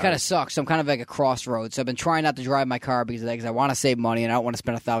of sucks. So I'm kind of like a crossroads. So I've been trying not to drive my car because I want to save money and I don't want to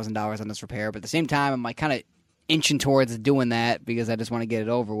spend $1,000 on this repair. But at the same time, I'm like kind of inching towards doing that because I just want to get it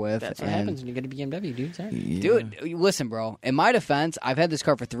over with. That's what happens when you get a BMW, dude. Sorry. Yeah. Dude, listen, bro. In my defense, I've had this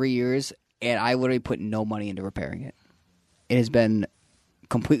car for 3 years, and I literally put no money into repairing it. It has been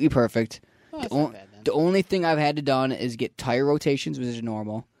completely perfect. Oh, that's not bad, then. The only thing I've had to done is get tire rotations, which is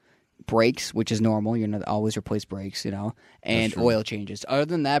normal, brakes, which is normal. You're not always replace brakes, you know, and oil changes. Other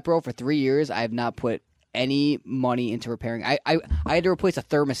than that, bro, for 3 years, I have not put any money into repairing. I had to replace a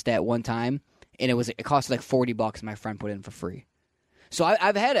thermostat one time, and it cost like $40, and my friend put it in for free. So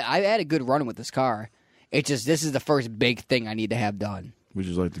I've had a good run with this car. It's just this is the first big thing I need to have done. Which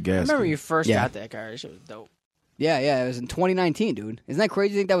is like the I gas. remember you first Yeah. got that car. That shit was dope. Yeah, it was in 2019, dude. Isn't that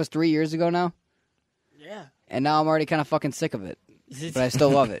crazy? You think that was 3 years ago now? Yeah. And now I'm already kind of fucking sick of it, but I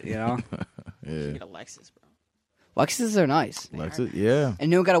still love it, you know? Yeah. Get a Lexus, bro. Lexuses are nice. Lexus. Yeah.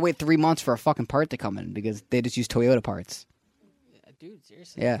 And you don't got to wait 3 months for a fucking part to come in because they just use Toyota parts. Yeah, dude,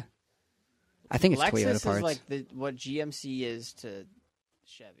 seriously. Yeah. I think it's Lexus Toyota is parts. like what GMC is to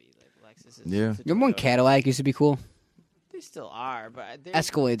Chevy. Like Lexus is Yeah. to Remember when Toyota. Cadillac used to be cool? They still are, but they're,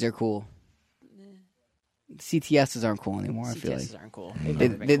 Escalades are cool. CTSs aren't cool anymore. I feel like CTSs aren't cool. They've they,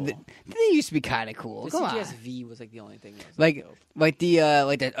 never they, been they, cool. they used to be kind of cool. The Come CTS on. V was like the only thing that was Like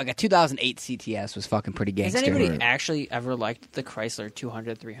dope. a 2008 CTS was fucking pretty Has gangster. anybody Right. actually actually ever liked the Chrysler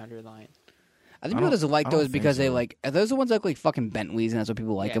 200, 300 line? I think I people don't- doesn't like I don't those think because they so. like. Are those the ones that look like fucking Bentleys and that's what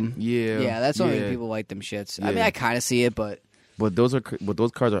people like Yeah. them? Yeah, that's the only yeah. reason people like them shits. I mean, Yeah. I kind of see it, but But those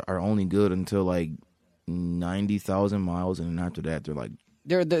cars are only good until like 90,000 miles, and then after that, they're like,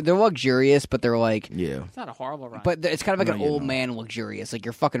 they're luxurious, but they're like. yeah, It's not a horrible ride. But it's kind of like No, an you old know. man luxurious. Like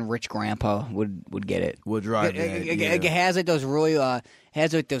your fucking rich grandpa would get it. we'll drive that. It has like those really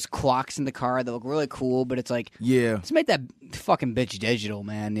has like those clocks in the car that look really cool, but it's like Yeah, let's make that fucking bitch digital,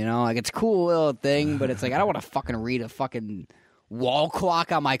 man. You know, like it's a cool little thing, but it's like I don't want to fucking read a fucking wall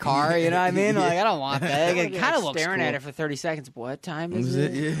clock on my car. You know what I mean? Like I don't want that. It kind of looks staring cool. at it for 30 seconds. What time is is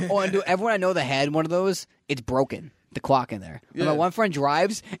it? it? Yeah. Oh, and dude, everyone I know that had one of those, it's broken. The clock in there. And my Yeah. one friend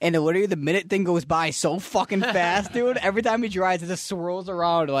drives, and literally the minute thing goes by so fucking fast, dude. Every time he drives, it just swirls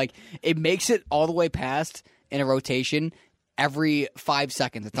around. Like it makes it all the way past in a rotation every 5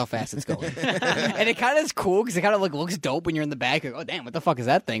 seconds. That's how fast it's going. And it kind of is cool because it kind of like looks dope when you're in the back. You're like, oh damn, what the fuck is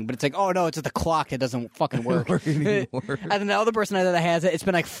that thing? But it's like, oh no, it's just the clock that doesn't fucking work. And then the other person that has it, it's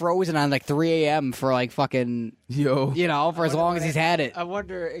been like frozen on like 3 a.m. for like fucking, Yo, you know, for as long as he's had it. I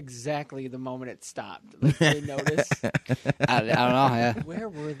wonder exactly the moment it stopped. Like, did they notice? I don't know. Yeah. Where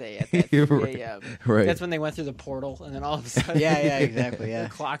were they at that You're 3 right. a.m.? Right. That's when they went through the portal, and then all of a sudden, Yeah, exactly. the Yeah.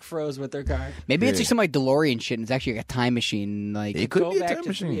 clock froze with their car. Maybe it's Yeah. like some like DeLorean shit. And it's actually like a time machine. Like it could Go be a back time to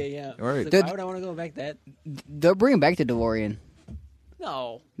machine. 3 a.m. Right. Like, Did- why would I want to go back that? they're bringing back the DeLorean.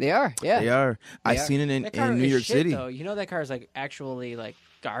 No. They are. Yeah. They are. I are. seen it That car in New is York shit, City. though. You know that car is like actually like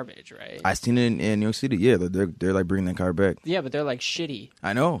garbage, right? I seen it in New York City. Yeah, they're like bringing that car back. Yeah, but they're like shitty.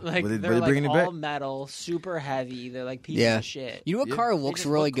 I know, Like but they're they're like bringing it all back. metal, super heavy. They're like pieces Yeah. of shit. You know what Yeah. car They looks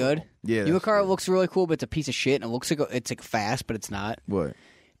just really look good? cool. Yeah, You know what that's car true. looks really cool, but it's a piece of shit and it looks like it's like fast, but it's not. What?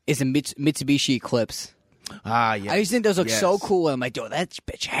 It's a Mitsubishi Eclipse. Ah, yeah. I used to think those look so Yes. cool, and I'm like, yo, that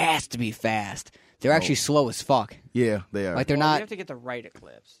bitch has to be fast. They're actually slow as fuck. Yeah, they are. Like they're Well, You not. have to get the right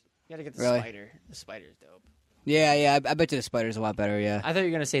Eclipse. You got to get the Really? Spider. The Spider's dope. Yeah. I bet you the Spider's a lot better. Yeah. I thought you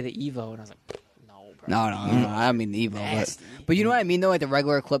were gonna say the Evo, and I was like, no, bro. No. I mean the Evo, Nasty. but you know what I mean though. Like the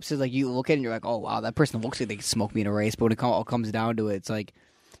regular Eclipses, like you look at it and you're like, oh wow, that person looks like they could smoke me in a race. But when it all comes down to it, it's like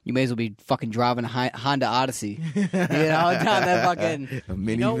you may as well be fucking driving a Honda Odyssey. You know, down that fucking. a minivan.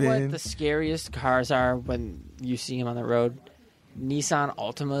 You know what the scariest cars are when you see them on the road? Nissan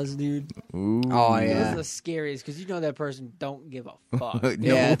Altimas, dude. Ooh. Oh Those yeah. are the scariest because you know that person don't give a fuck.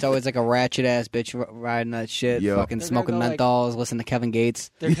 Yeah, it's always like a ratchet ass bitch riding that shit, Yo. fucking They're smoking gonna go, like- menthols, listening to Kevin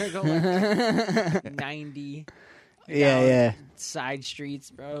Gates. They're gonna go like 90. Yeah, down yeah. Side streets,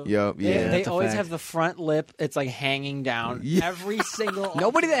 bro. Yup, They, yeah. they that's a always fact. have the front lip. It's like hanging down. Yeah. Every single.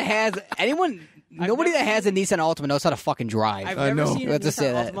 Nobody that has anyone, nobody never that has a Nissan Altima knows how to fucking drive. I've I never know. seen a Let's just say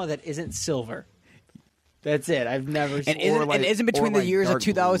Nissan that. Altima that isn't silver. That's it. I've never seen. and isn't between or the years dark of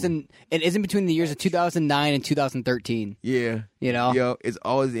 2000. It isn't between the years of 2009 and 2013. Yeah. You know? Yo, it's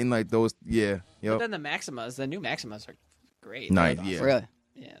always in like those. Yeah. But Yo. then the Maximas, the new Maximas are great. Nice. They're Yeah. awesome. Really,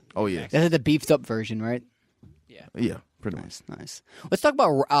 Yeah. Oh yeah. that's like the beefed up version, right? Yeah. Yeah. Pretty much. Nice. Let's talk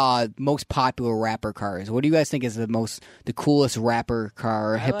about most popular rapper cars. What do you guys think is the coolest rapper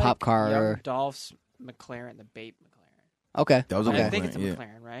car, or I hip hop like car? Young Or... Dolph's McLaren, the Bape McLaren. Okay, That was a okay. I think it's a yeah.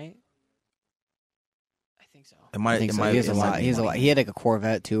 McLaren, right? I think so. It might. I think it so. might. He has it a might lot. be He has a one. lot. He had like a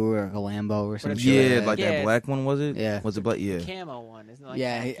Corvette too, or like a Lambo or some it's- shit. Yeah, that. like Yeah. that black one was it? Yeah. Was it black? Yeah. Camo one, isn't it? Like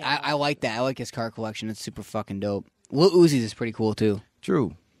Yeah, that I camo? like that. I like his car collection. It's super fucking dope. Lil Uzi's is pretty cool too,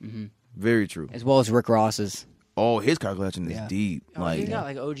 True. Mm-hmm. Very true. as well as Rick Ross's. Oh, his car collection is Yeah. deep. Oh, Like, he's got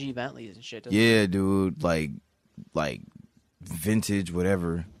like OG Bentleys and shit. doesn't yeah, dude. Like vintage,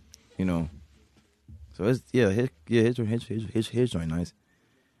 whatever. You know. So it's his joint nice.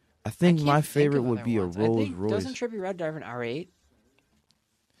 I he? think I my can't think favorite of would other be ones. a I Rolls think, Royce. Doesn't Trippie Red drive an R8?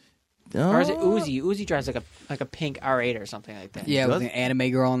 Oh. Or is it Uzi? Uzi drives like a pink R8 or something like that. Yeah, with Does an anime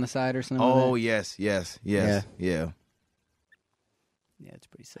girl on the side or something. Oh like yes. Yeah. Yeah, it's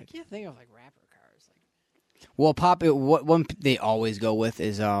pretty I sick. can't think of like rapper cars. Well, what one they always go with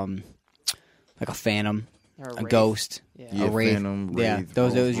is like a Phantom, Or a Wraith. Ghost, Yeah. Yeah, a Wraith. Phantom, Yeah, Wraith,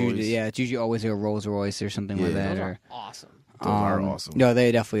 those Rolls usually. Royce. Yeah, it's usually always a Rolls Royce or something like Yeah. that. Those Or are awesome. Those are awesome. No,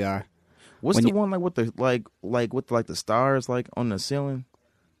 they definitely are. What's When the you- one like with the like with the stars like on the ceiling?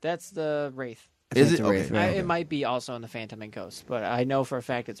 That's the Wraith. I think Is it's it? a Wraith, Okay. right? It might be also in the Phantom and Ghost, but I know for a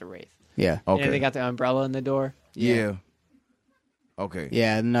fact it's a Wraith. Yeah, Okay. And they got the umbrella in the door. Yeah. Okay.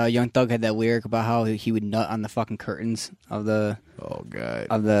 yeah. And Young Thug had that lyric about how he would nut on the fucking curtains of the Oh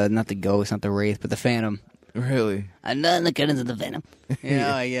god. not the Ghost, not the Wraith, but the Phantom. Really? I nut on the curtains of the Phantom.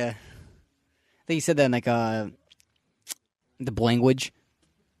 Yeah, yeah. think he said that in like the Blanguage.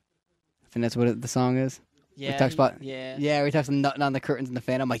 I think that's what the song is. Yeah, he talks about yeah. where he talks about nutting on the curtains in the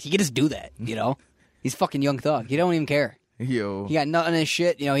Phantom. Like, he could just do that, you know? He's fucking Young Thug. He don't even care. Yo. He got nut on his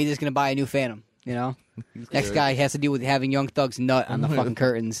shit, you know, he's just gonna buy a new Phantom, you know? Next guy has to deal with having Young Thug's nut on the fucking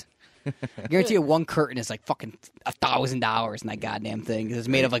curtains. I guarantee you one curtain is like fucking $1,000 in that goddamn thing. 'Cause it's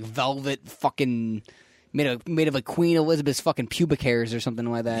made of like velvet fucking made of like Queen Elizabeth's fucking pubic hairs or something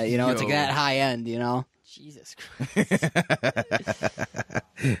like that, you know? It's like Yo. that high end, you know? Jesus Christ.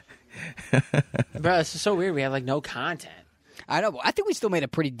 Bro, this is so weird. We have like no content. I know, but I think we still made a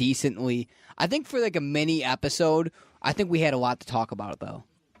pretty decently. I think for like a mini episode, I think we had a lot to talk about though.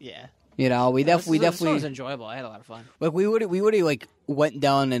 Yeah. You know, we This definitely was enjoyable. I had a lot of fun. like we would like went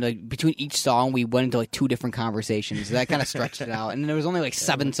down and like between each song we went into like 2 different conversations. That kind of stretched it out, and there was only like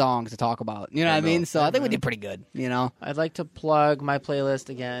 7 songs to talk about. You know what I mean? So I think we did pretty good. You know, I'd like to plug my playlist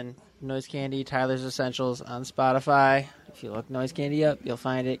again. Noise Candy, Tyler's Essentials on Spotify. If you look Noise Candy up, you'll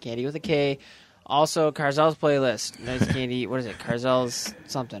find it. Candy with a K. Also, Carzel's playlist. Noise Candy, what is it? Carzel's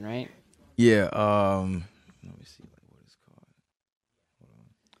something, right? Yeah. Let me see what it's called.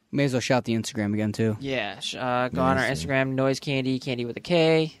 may as well shout the Instagram again too. Yeah. Go on our Instagram, Noise Candy, Candy with a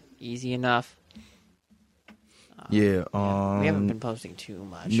K. Easy enough. Yeah. We haven't been posting too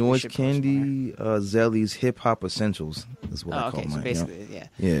much. We Noise should post more. Candy, Zelly's Hip Hop Essentials is what I Oh, call okay. So mine. basically, yeah.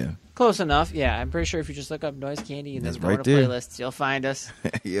 Yeah. Close enough. Yeah, I'm pretty sure if you just look up Noise Candy and then That's go right to there. playlists, you'll find us.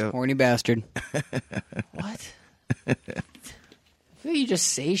 Yeah. Horny bastard. What? I feel you just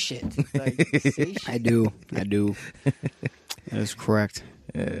say shit. Like, say shit. I do. That is correct.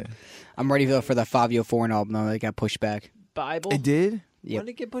 Yeah. I'm ready for the Fabio Foreign album though. That got pushed back. Bible. It did? Yep. When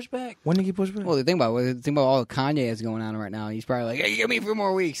did it get pushed back? When did he push back? Well, the thing about all the Kanye is going on right now. He's probably like, "Hey, give me a few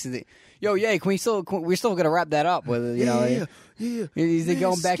more weeks." Yo, yeah, we're still gonna wrap that up with you know. yeah. He's like,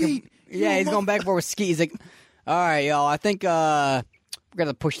 going back. Skeet, He's going back for Skeet. He's like, all right, y'all. I think we're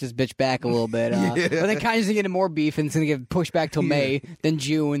gonna push this bitch back a little bit. But then Kanye's gonna get more beef, and it's gonna get pushed back till May, then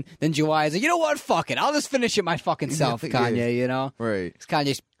June, then July. He's like, you know what? Fuck it. I'll just finish it my fucking self, Kanye. You know, Right. 'Cause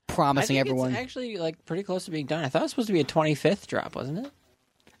Kanye's promising I think everyone. it's actually like pretty close to being done. I thought it was supposed to be a 25th drop, wasn't it?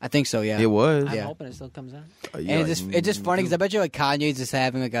 I think so. Yeah. It was. I'm Yeah. hoping it still comes out. And it's just funny because I bet you like Kanye's just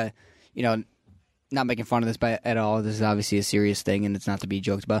having like a, you know, not making fun of this at all. This is obviously a serious thing and it's not to be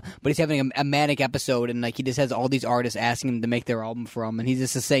joked about. But he's having a manic episode and like he just has all these artists asking him to make their album for him, and he's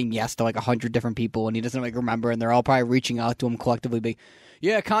just saying yes to like 100 different people, and he doesn't like remember, and they're all probably reaching out to him collectively, big.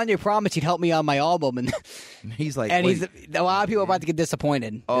 Yeah, Kanye promised he'd help me on my album, and He's like, and wait. he's a lot of people are about to get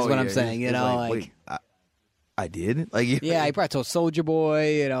disappointed. Is what I'm saying. You know, like wait, I did? Like, yeah, he probably told Soulja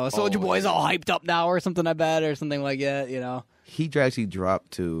Boy. You know, Soulja Oh, Boy's all hyped up now or something. I bet or something like that. You know. he actually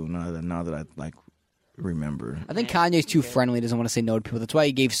dropped too. Now that I like remember. I think Kanye's too friendly. Doesn't want to say no to people. That's why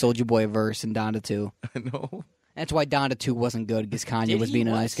he gave Soulja Boy a verse in Donda 2. I know. That's why Donda 2 wasn't good because Kanye was being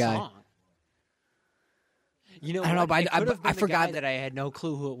a nice guy. You know, I don't know, but it could have been I the forgot guy that I had no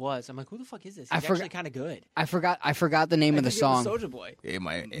clue who it was. I'm like, who the fuck is this? He's I forgot- actually kind of good. I forgot the name of the song. Soulja Boy. It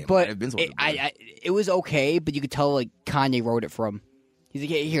might But have been it was okay, but you could tell like Kanye wrote it from. He's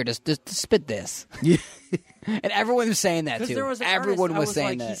like, hey, here, just spit this. Yeah. And everyone was saying that Because too. there was an Everyone artist, was I saying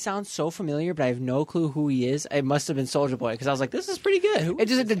like, that. He sounds so familiar, but I have no clue who he is. It must have been Soulja Boy because I was like, this is pretty good. Who It's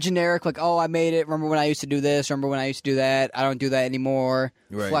just like the generic, like, oh, I made it. Remember when I used to do this? Remember when I used to do that? I don't do that anymore.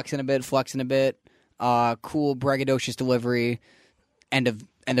 Right. Flexing a bit. Cool, braggadocious delivery. End of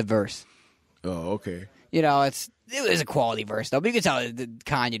verse. Oh, okay. You know, it was a quality verse though. But you could tell that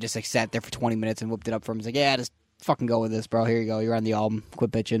Kanye just like sat there for 20 minutes and whipped it up for him. He's like, yeah, just fucking go with this, bro. Here you go. You're on the album.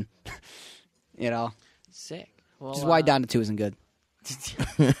 Quit bitching. You know, sick. Well, which is why Donda 2 isn't good.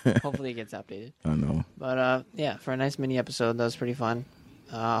 hopefully it gets updated. I know. But yeah, for a nice mini episode, that was pretty fun.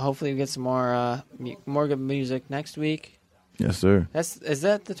 Hopefully we get some more more good music next week. Yes, sir. Is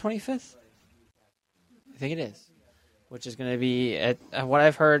that the 25th? I think it is. Which is going to be, at what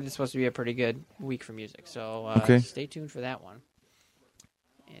I've heard, it's supposed to be a pretty good week for music. So Okay. Stay tuned for that one.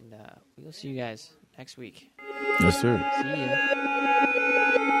 And we'll see you guys next week. Yes, sir. See ya.